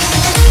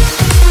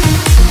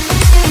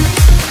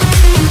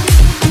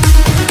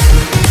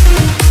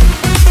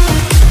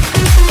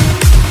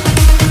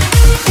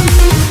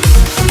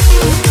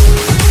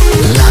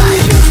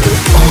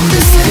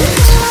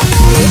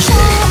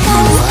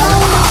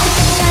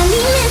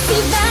 אני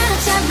מסיבה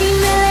עכשיו עם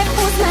מלך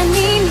חוץ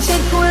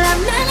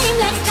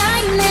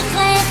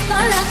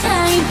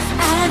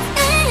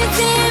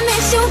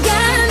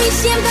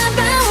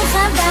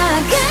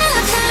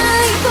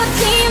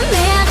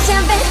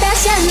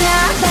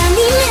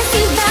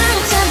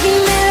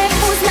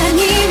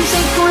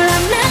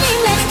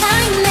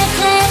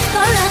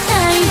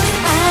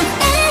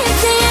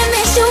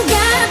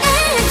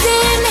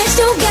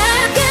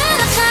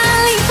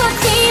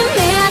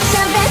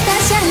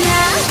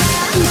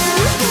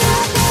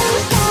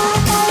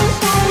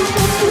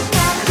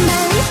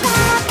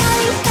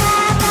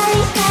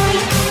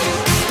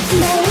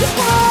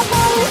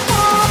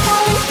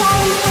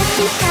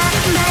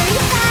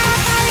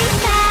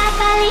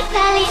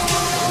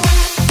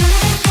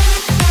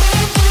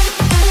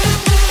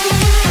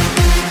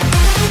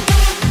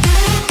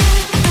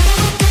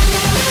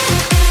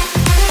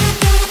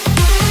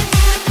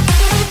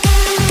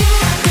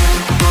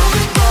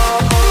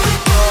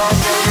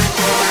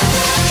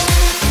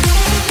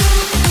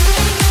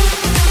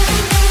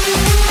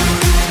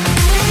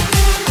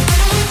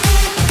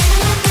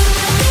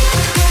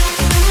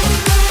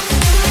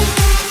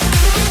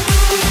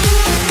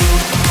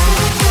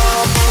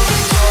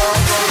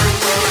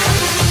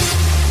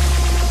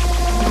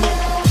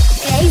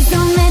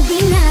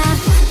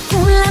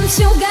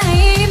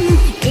משוגעים,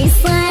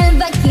 ישראל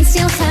בכיס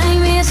שלך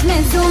אם יש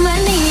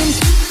מזומנים.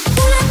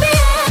 כולם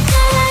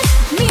ביחד,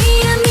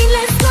 מימין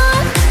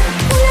לשמאל,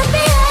 כולם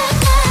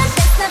ביחד,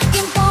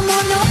 משחקים פה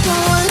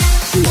מונופול.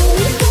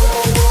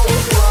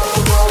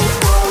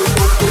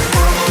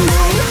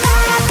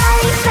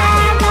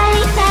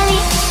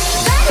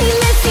 באים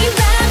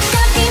מסיבה,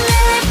 חבים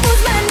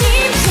ללפוס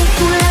בנים,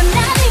 שכולם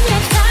נעים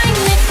לחיים,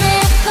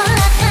 נחיה כל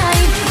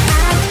החיים.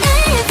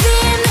 אחרי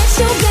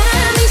משוגע,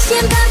 מי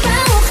שבא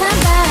ברוך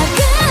הבא,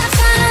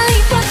 ככה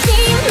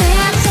לפותחים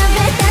מעכשיו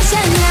את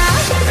השנה.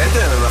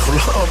 עדן, אנחנו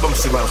לא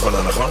במסיבה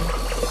הנכונה, נכון?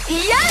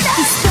 יאללה!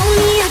 תסתור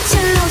לי עד 3,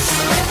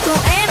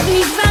 כואב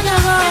לי כבר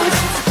הראש,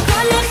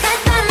 כל אחד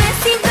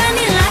במסיבה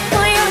נראה כמו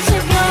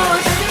יושב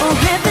ראש,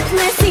 אוהבת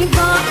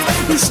מסיבות,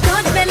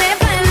 לשתות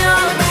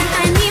ולבלות,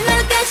 אני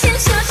מלכה של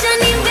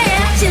שושנים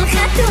ואח של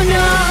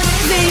חתונות,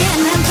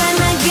 ויאללה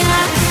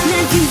בלגן,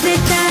 נזיז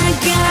את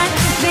האגן,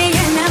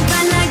 ויאללה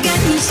בלגן,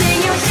 מי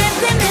שיושב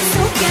זה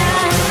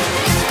מסוכן.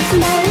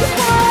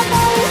 בליפה,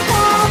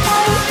 בליפה,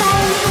 בליפה,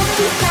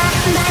 בליפה,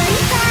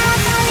 בליפה,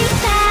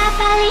 בליפה,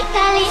 בליפה,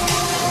 בליפה.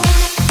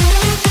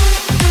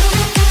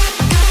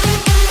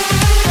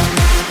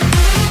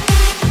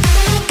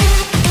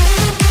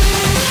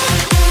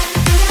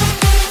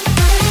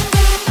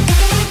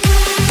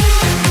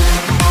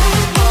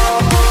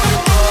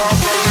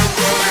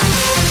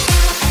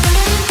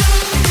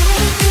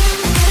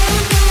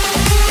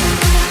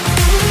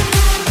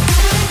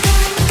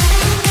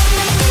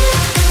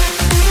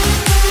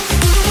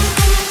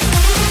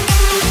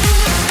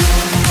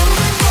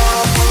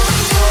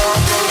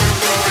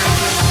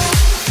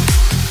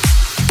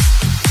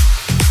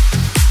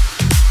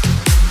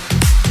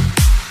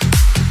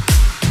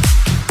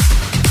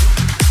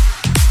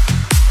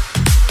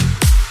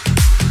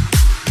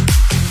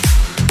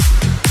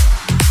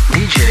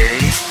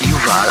 די.ג'יי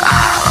יובל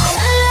R.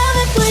 I love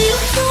it when you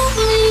call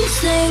me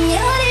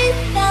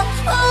señorita.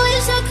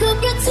 Always I could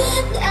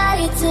pretend I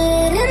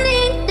didn't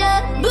need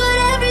that, but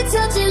every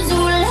touch is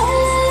ooh la la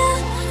la.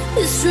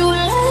 It's true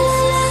la la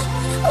la.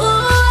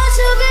 Oh, I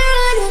should be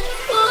running.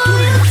 Oh,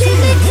 you keep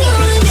me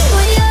coming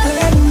for you.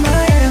 In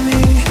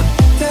Miami,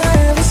 the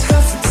air was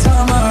hot for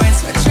summer rains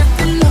were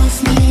dripping off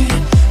me.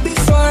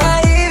 Before I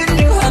even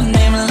knew her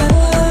name, la la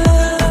la.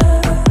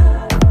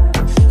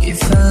 You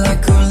felt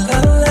like ooh la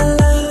la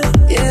la,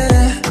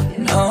 yeah,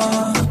 no.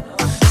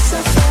 So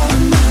far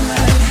in my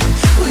life,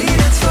 we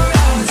danced for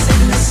hours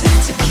in the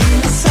same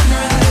tequila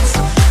sunrise.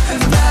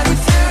 Her body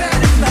fell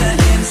right in my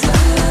hands, la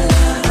la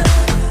la.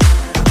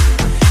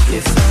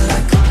 You felt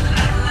like ooh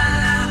la la la,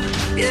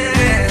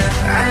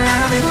 yeah. I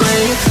love it when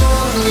you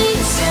call me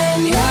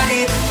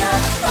señorita.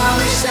 I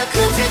wish I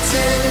could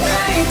pretend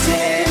I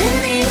didn't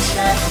need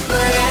that,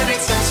 but every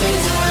touch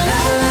is ooh la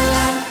la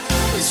la.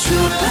 It's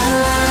true la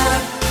la la.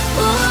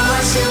 Oh,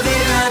 I should be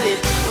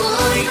running.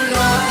 Oh, you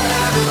know I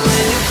love it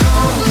when you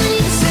call me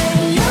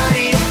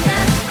señorita.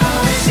 I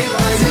wish it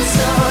wasn't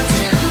so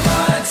damn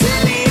hard to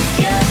leave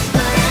ya,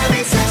 but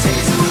every touch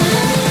is ooh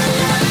la la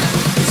la.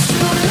 It's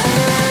true la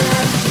la la.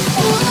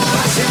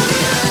 Oh, I should be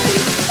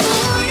running.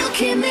 Oh, you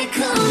keep me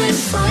coming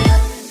for ya.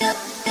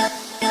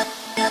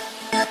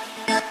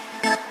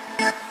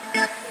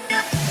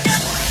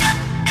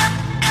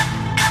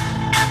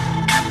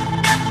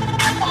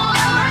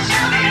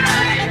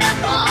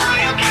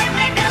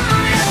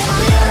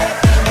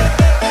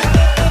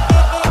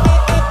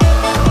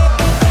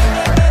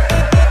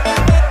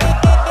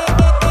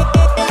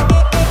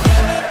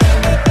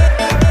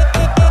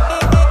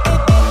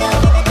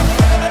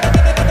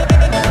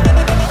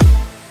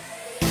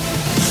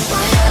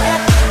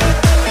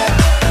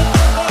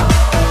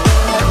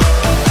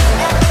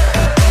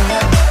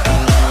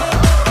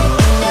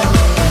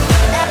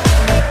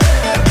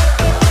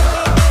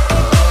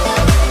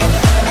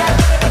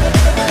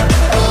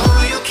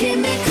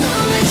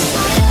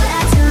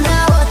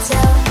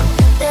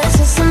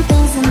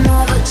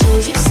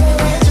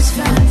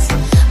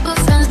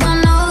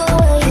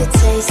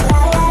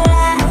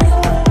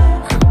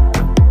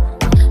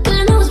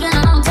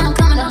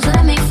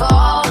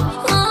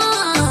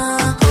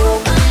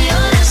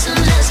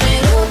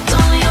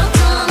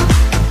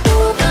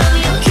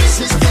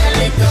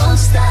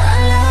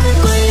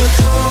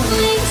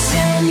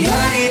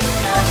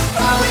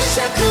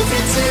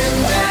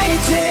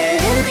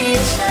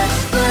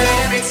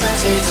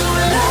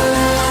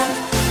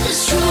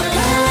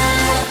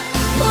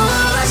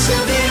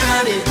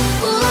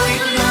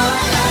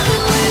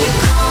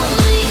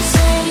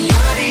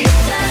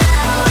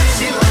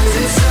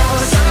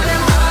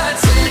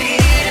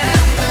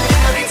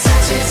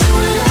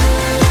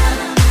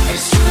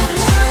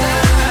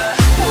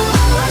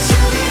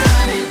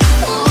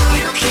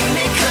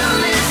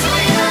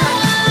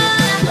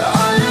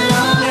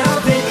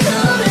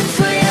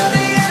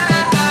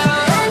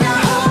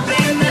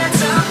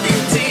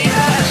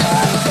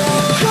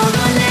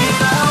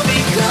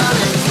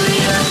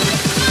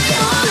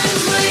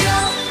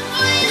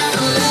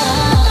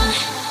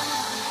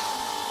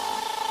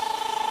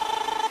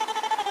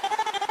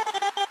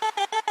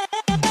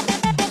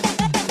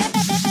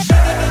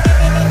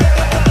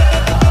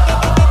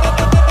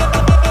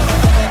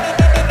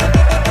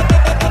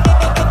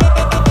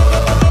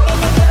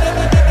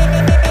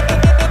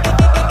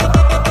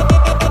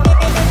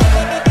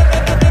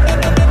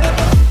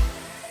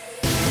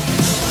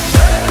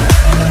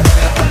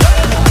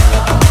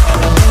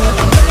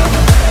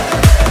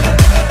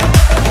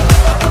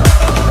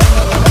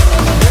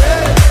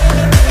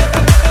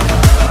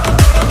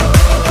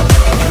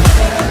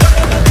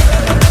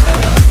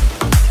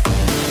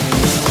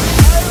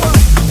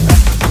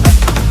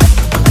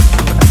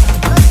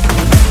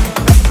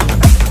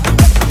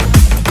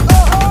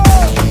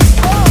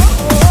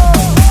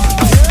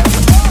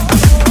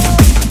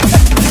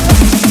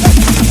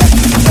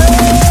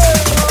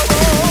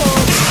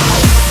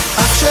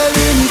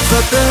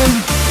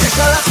 יש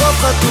על החוף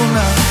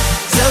חתונה,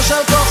 זר של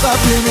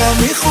כוכבים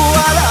יניחו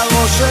על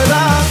הראש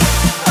שלה.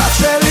 אח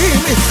שלי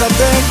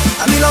מתחתן,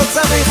 אני לא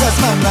צריך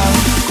הזמנה,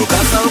 כל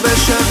כך הרבה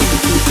שנים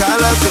חיכה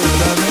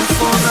לזאת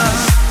הנכונה.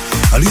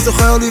 אני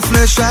זוכר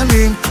לפני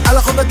שנים, על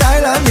החוף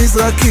בתאילנד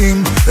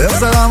נזרקים, איך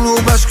זרמנו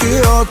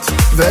בשקיעות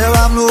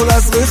והרמנו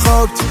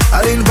לזריחות,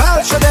 על ענבל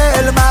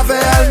שנעלמה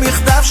ועל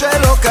מכתב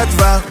שלא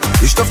כתבה,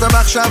 לשטוף את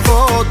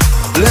המחשבות,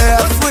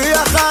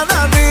 להפריח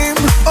עננים.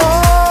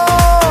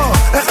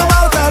 איך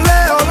אמרת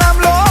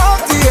לעולם לא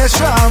תהיה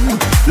שם,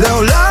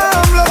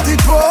 לעולם לא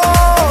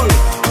תיפול.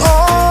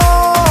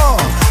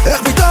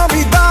 איך פתאום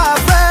היא באה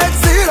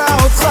והצילה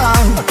אותך,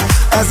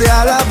 אז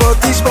יאללה בוא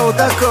תשבור את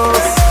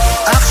הכוס.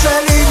 אח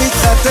שלי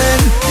מתחתן,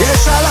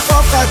 יש על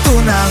החוף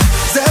חתונה,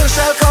 זר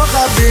של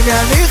כוכבים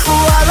יניחו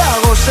על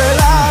הראש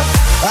שלה.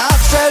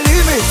 אח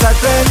שלי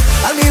מתחתן,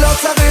 אני לא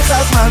צריך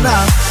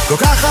הזמנה, כל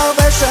כך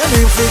הרבה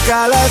שנים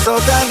חיכה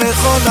לזאת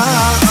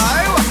הנכונה.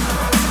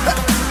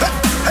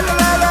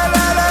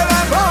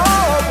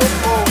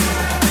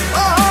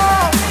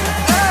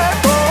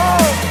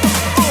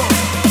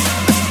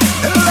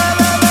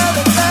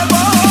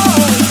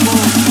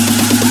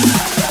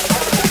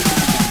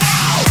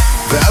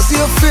 ואז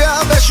היא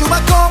הופיעה בשום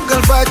מקום,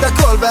 גנבה את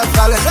הכל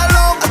והפכה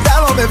לחלום. אתה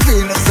לא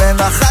מבין איך זה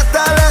נחת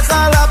עליך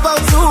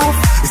לפרצוף,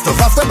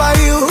 הסתובבת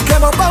בעיר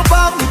כמו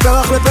פרפר,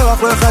 מפרח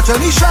לפרח לא אחד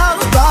שנשאר,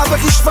 באה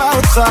וכשפה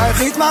אותך,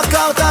 איך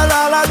התמכרת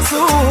לה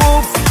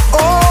לצוף.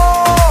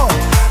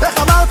 איך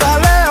אמרת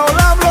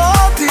לעולם לא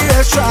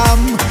תהיה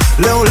שם,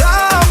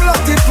 לעולם לא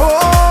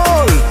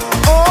תיפול.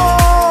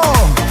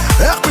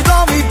 איך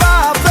פתאום היא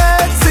באה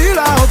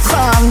והצילה אותך,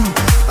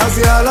 אז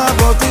יאללה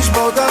בוא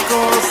תשבור את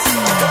הכוס.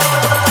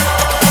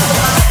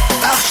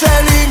 אח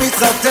שלי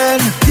מתחתן,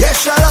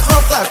 יש על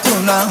החוף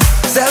חתונה,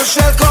 זר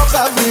של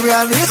כוכבים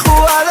יניחו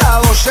על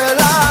הראש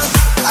שלה.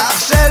 אח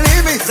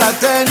שלי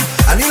מתחתן,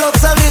 אני לא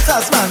צריך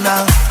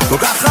הזמנה, כל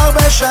כך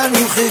הרבה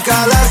שנים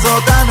חיכה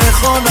לזאת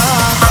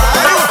הנכונה.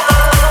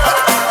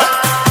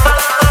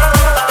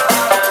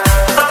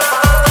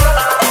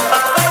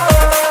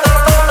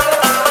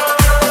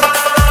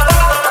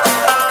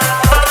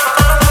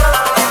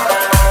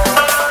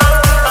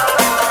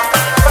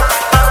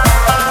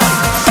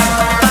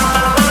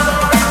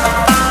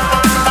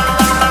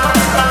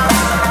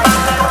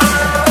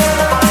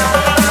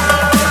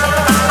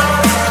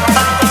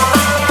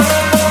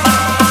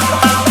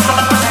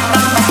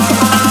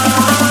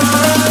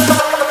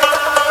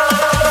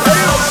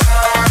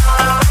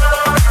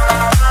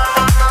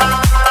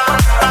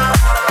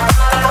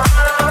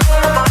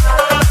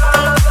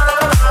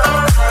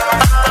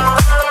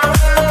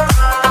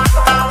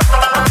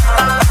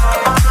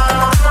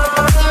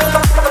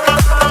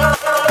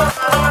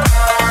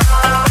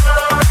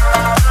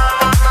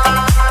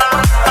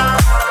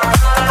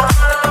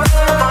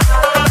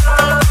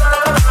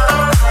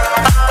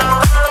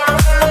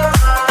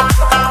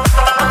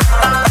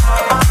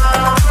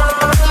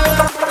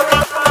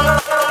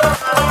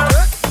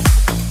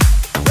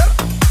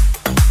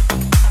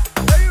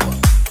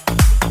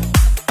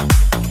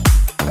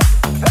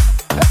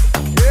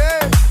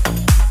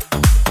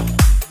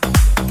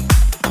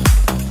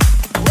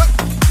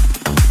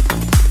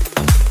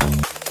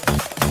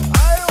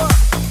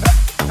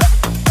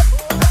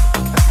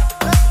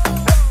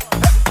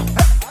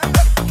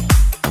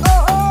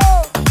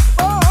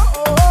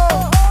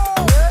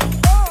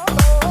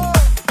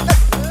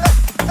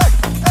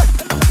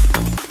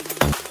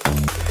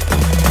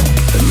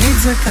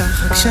 זה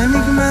ככה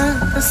כשנגמר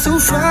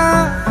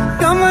הסופה,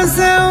 כמה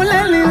זה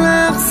עולה לי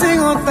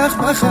להחזיר אותך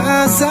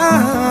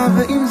בחזרה.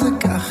 ואם זה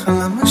ככה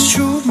למה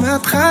שוב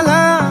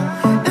מההתחלה,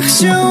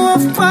 איכשהו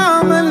אף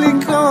פעם אין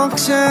לי כוח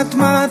כשאת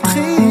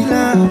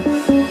מתחילה.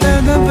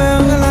 תדבר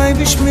אליי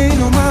בשמי,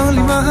 נאמר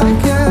לי מה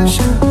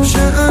הקשר,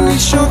 שאני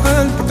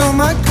שואל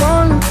פתאום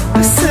הכל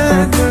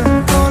בסדר.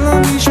 כל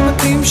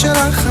המשפטים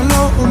שלך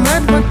לא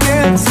עומד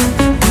בקצב,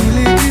 תני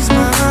לי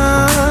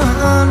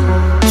בזמן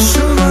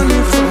שוב אני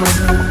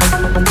חוזר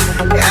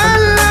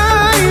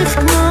אלייך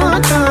כמו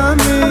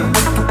תמיד,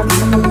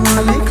 כאילו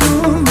עלי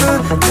כלום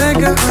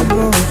ברגע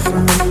הבוחר,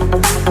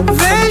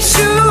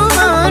 ושוב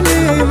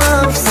אני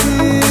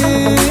מפסיד.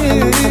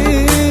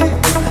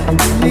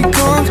 לי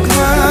כוח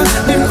כבר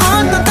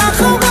למעוד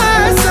אותך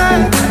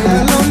הורסת,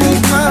 לא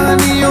נגמר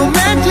אני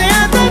עומד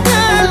ליד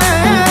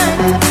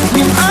הדלת,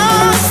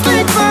 נמאס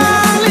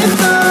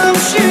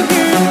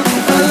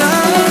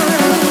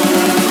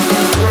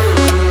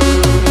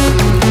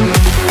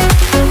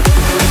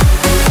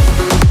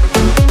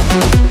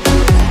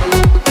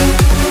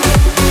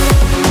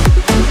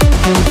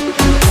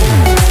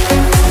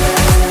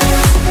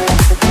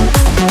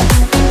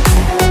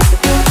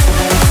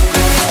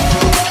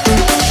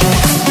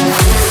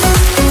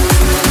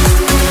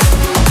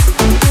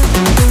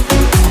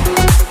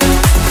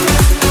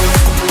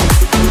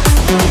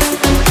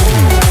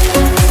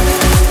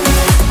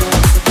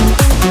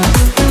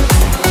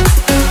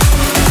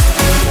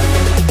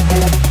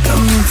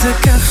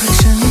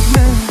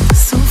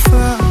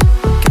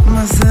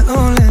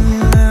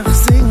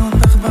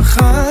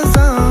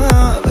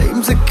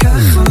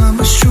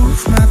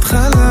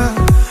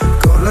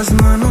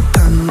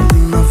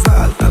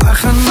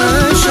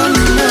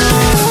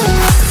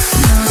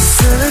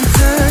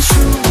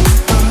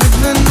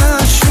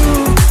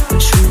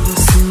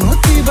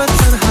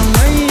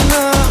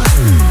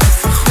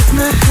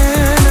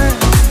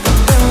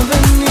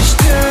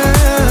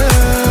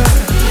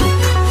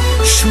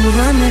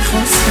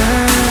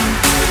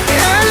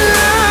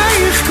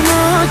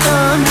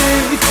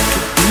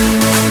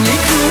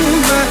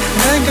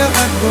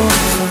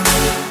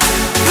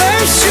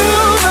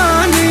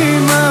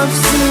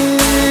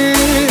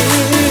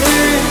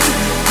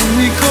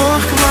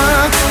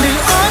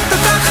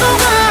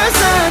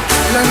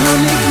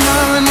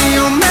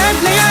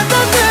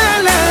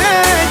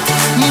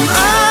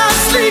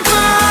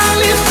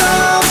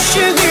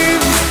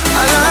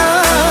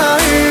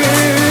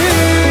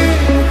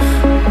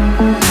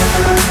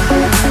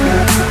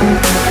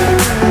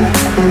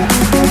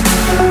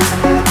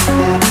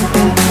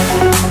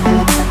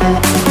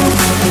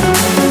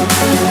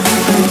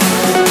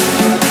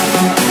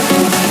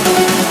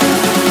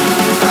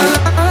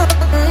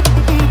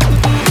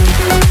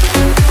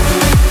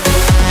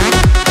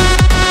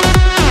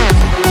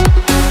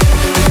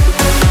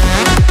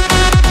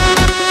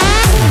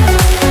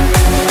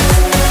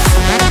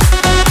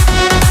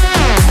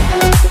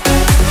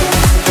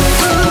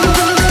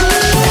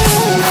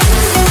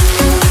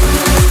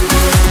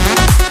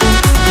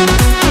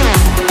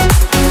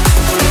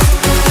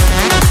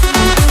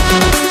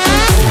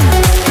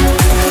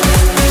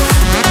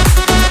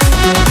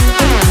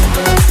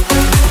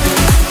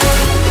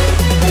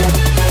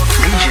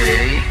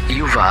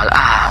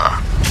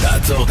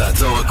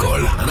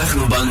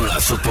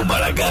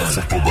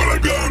לעשות פה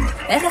בלגן.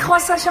 איך הוא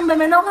עשה שם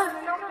במנורה?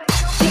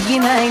 דיגי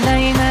נאי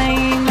נאי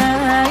נאי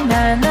נאי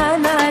נאי נאי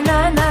נאי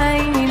נאי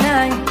נאי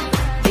נאי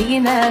דיגי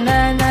נאי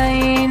נאי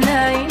נאי נאי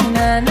נאי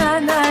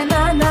נאי נאי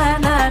נאי נאי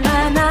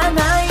נאי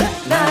נאי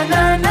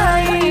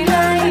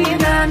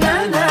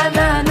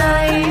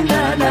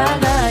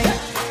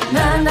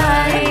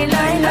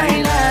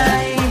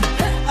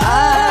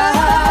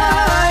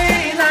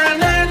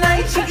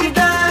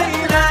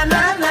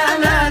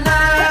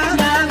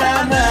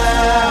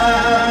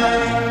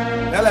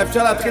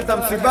אפשר להתחיל את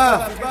המסיבה.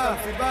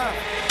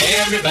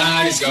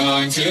 Everybody's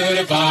going to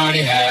the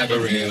party, have a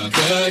real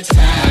good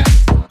time.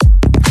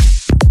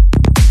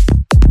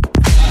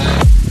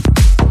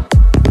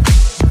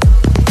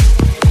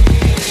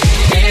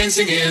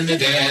 Dancing in the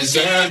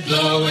desert,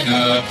 blowing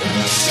up in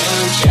the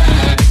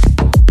sunshine.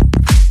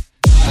 Everybody's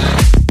going to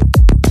the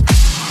party,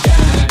 have a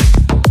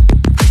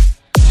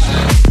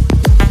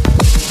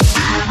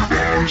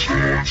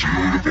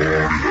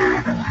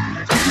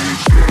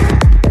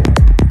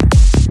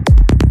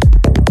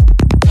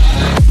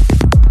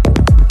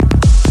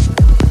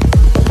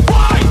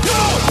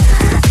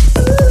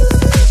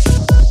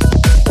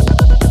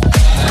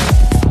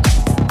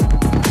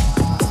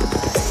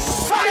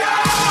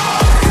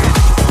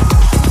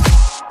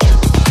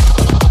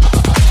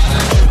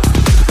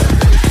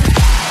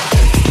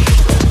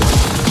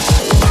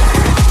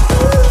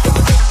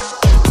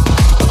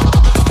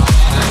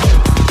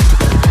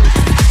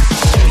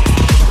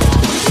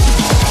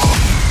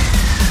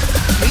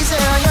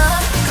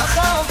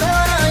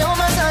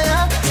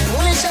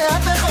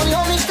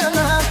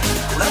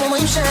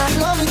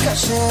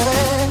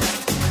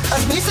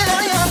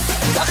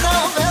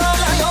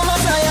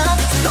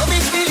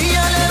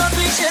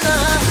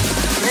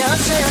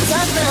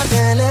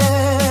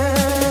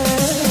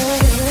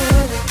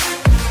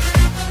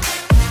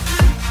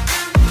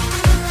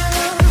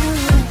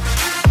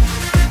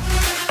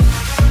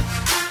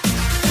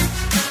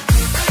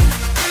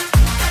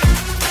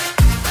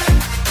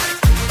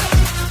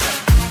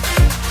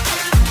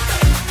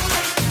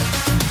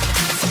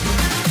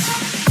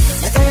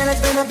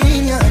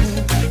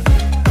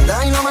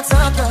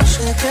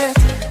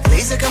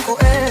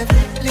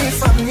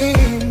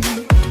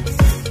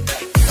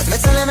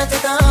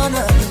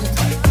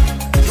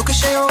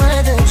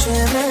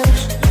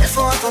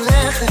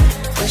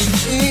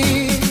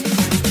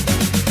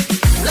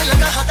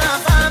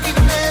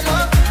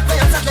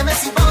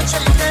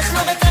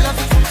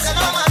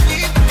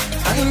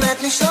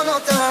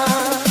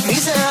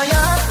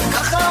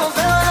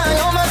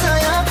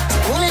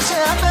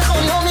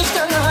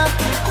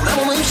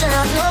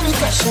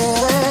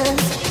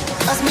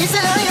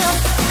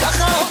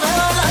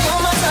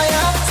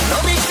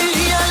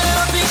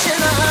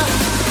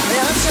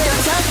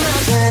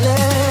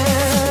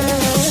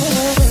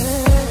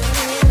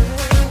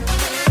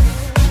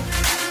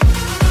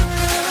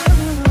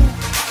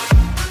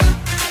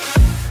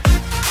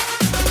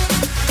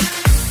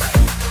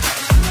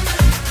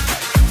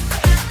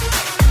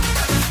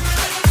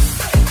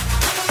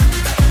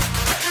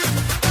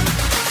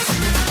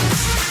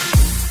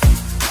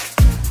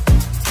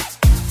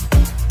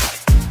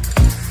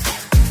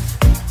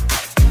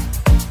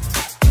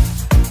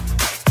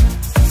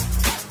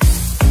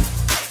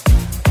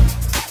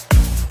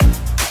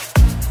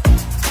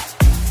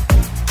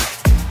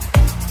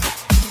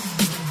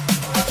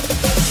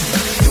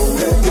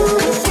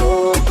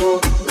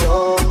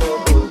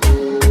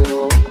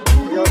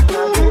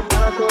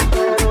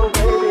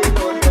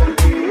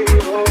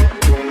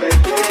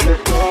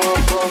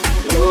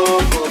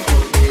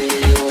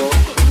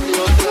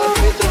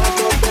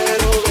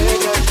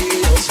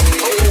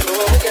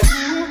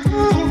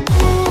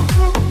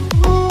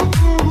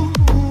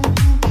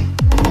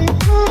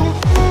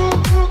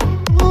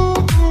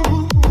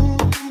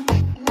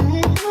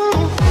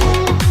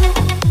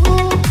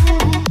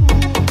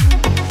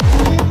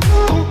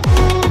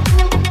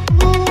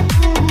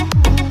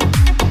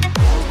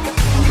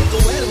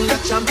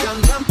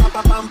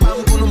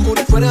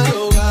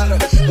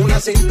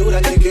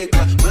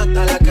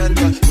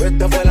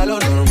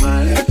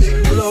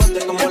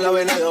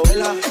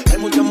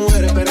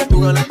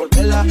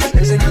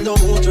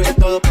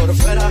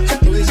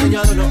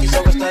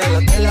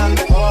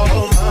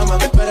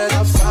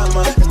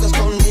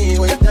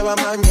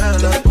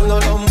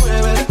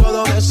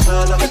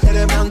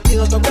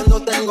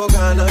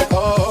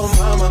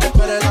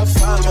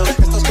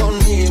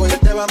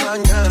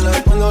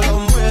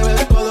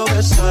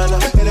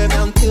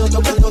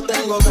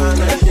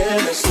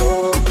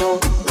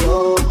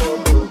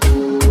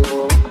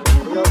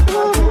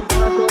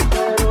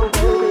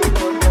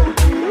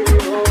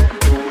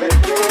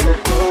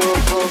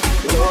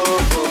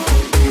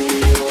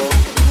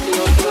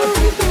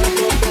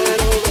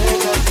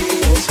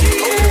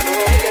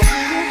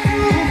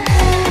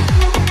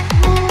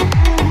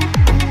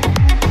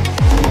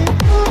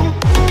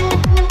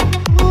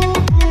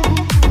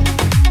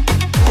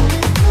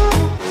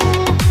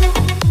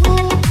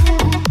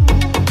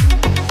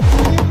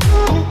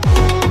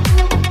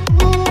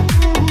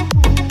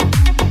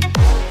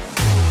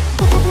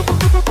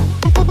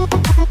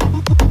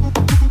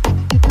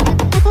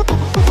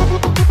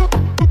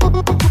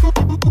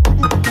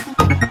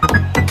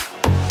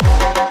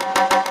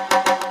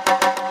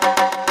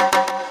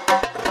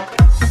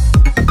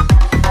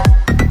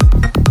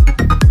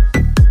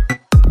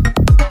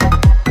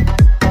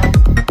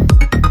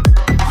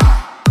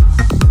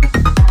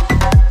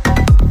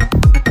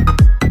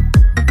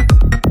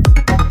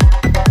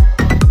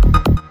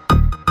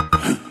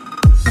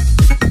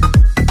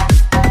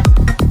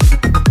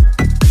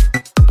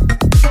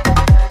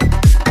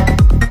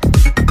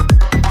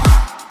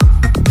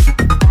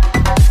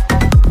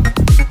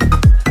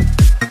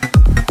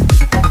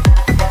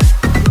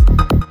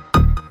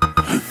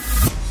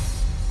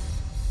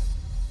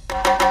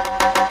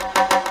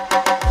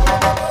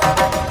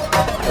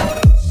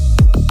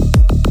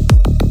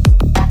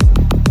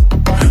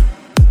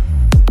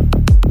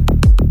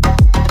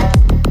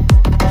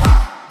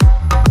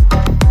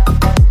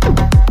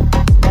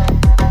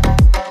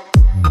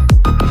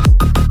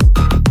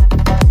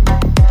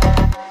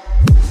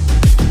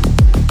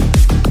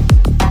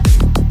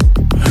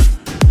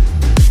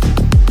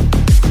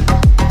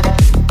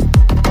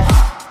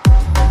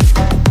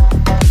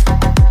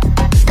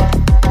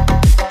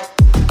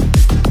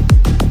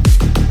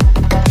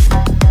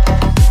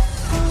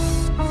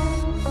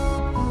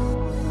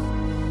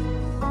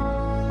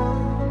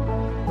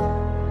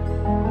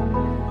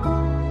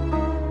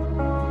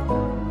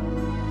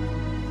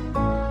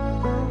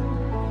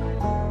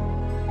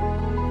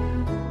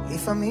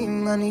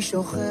לפעמים אני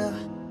שוכח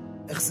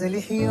איך זה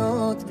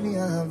לחיות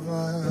בלי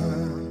אהבה.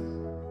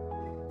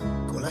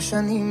 כל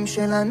השנים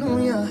שלנו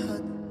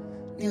יחד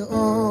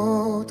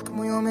נראות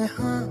כמו יום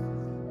אחד.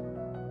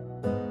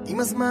 עם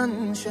הזמן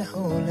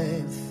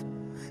שחולף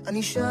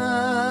אני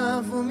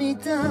שב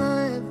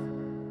ומתאהב,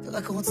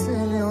 ורק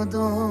רוצה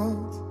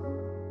להודות,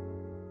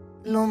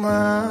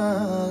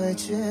 לומר את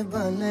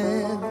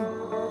שבלב.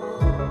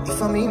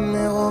 לפעמים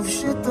מרוב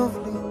שטוב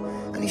לי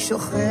אני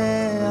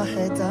שוכח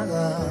את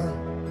הרע.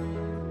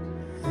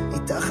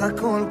 איתך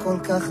הכל כל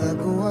כך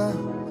רגוע,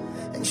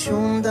 אין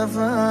שום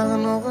דבר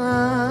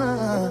נורא,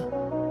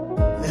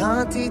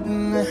 והעתיד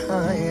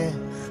מחייך,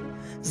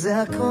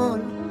 זה הכל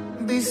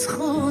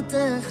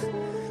בזכותך.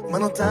 מה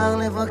נותר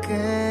לבקש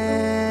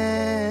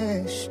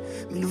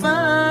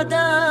מלבד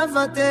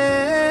אהבתך?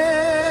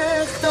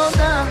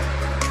 תודה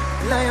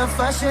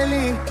ליפה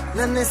שלי,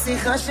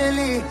 לנסיכה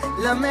שלי,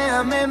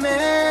 למהממת.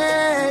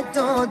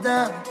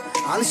 תודה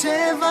על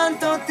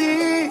שהבנת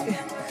אותי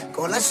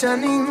כל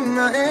השנים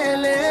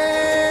האלה,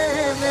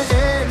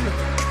 ואין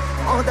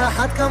עוד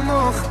אחת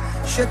כמוך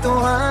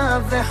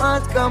שתאהב אחד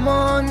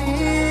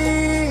כמוני.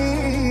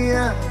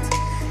 את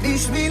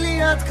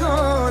בשבילי את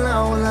כל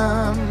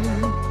העולם,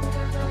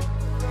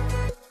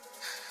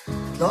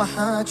 לא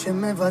אחת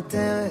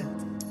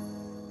שמוותרת,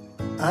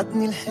 את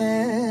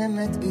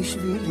נלחמת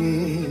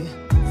בשבילי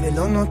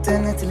ולא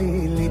נותנת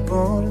לי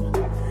ליפול.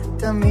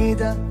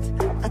 תמיד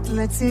את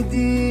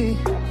לצידי,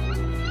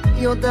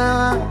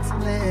 יודעת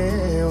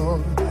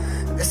לאהוב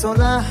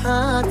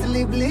וסולחת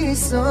לי בלי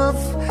סוף,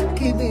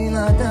 כי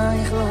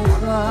בלעדייך לא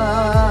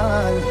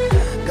אוכל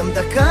גם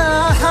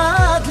דקה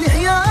אחת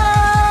לחיות.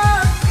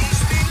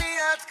 בשבילי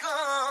את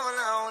כל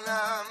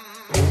העולם.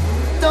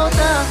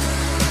 תודה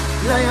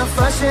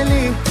ליפה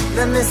שלי,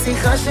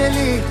 לנסיכה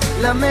שלי,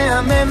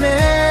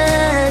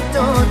 למהממת.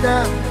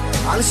 תודה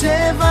על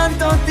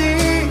שהבנת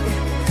אותי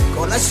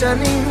כל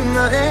השנים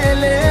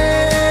האלה,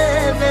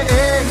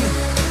 ואין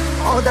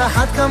עוד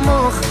אחת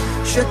כמוך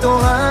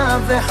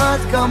שתאהב אחד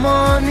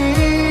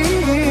כמוני.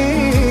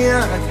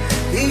 את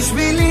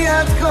בשבילי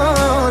את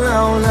כל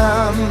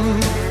העולם,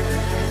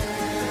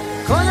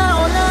 כל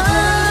העולם.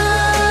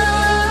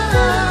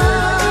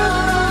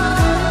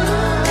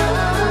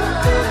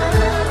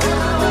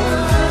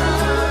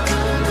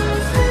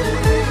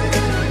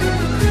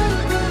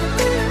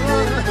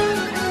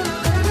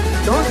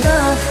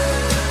 תודה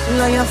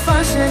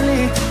ליפה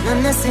שלי,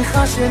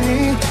 לנסיכה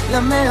שלי,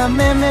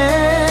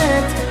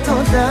 למהממת.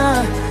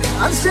 תודה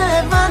על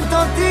שהבנת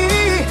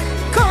אותי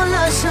כל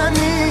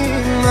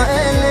השנים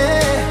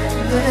האלה,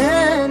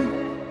 ואין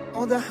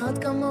עוד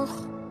אחת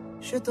כמוך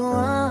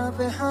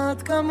שתאהב אחד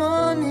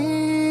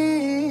כמוני.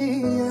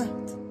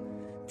 את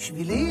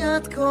בשבילי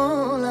את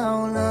כל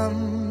העולם,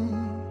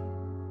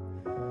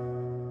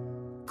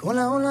 כל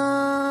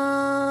העולם.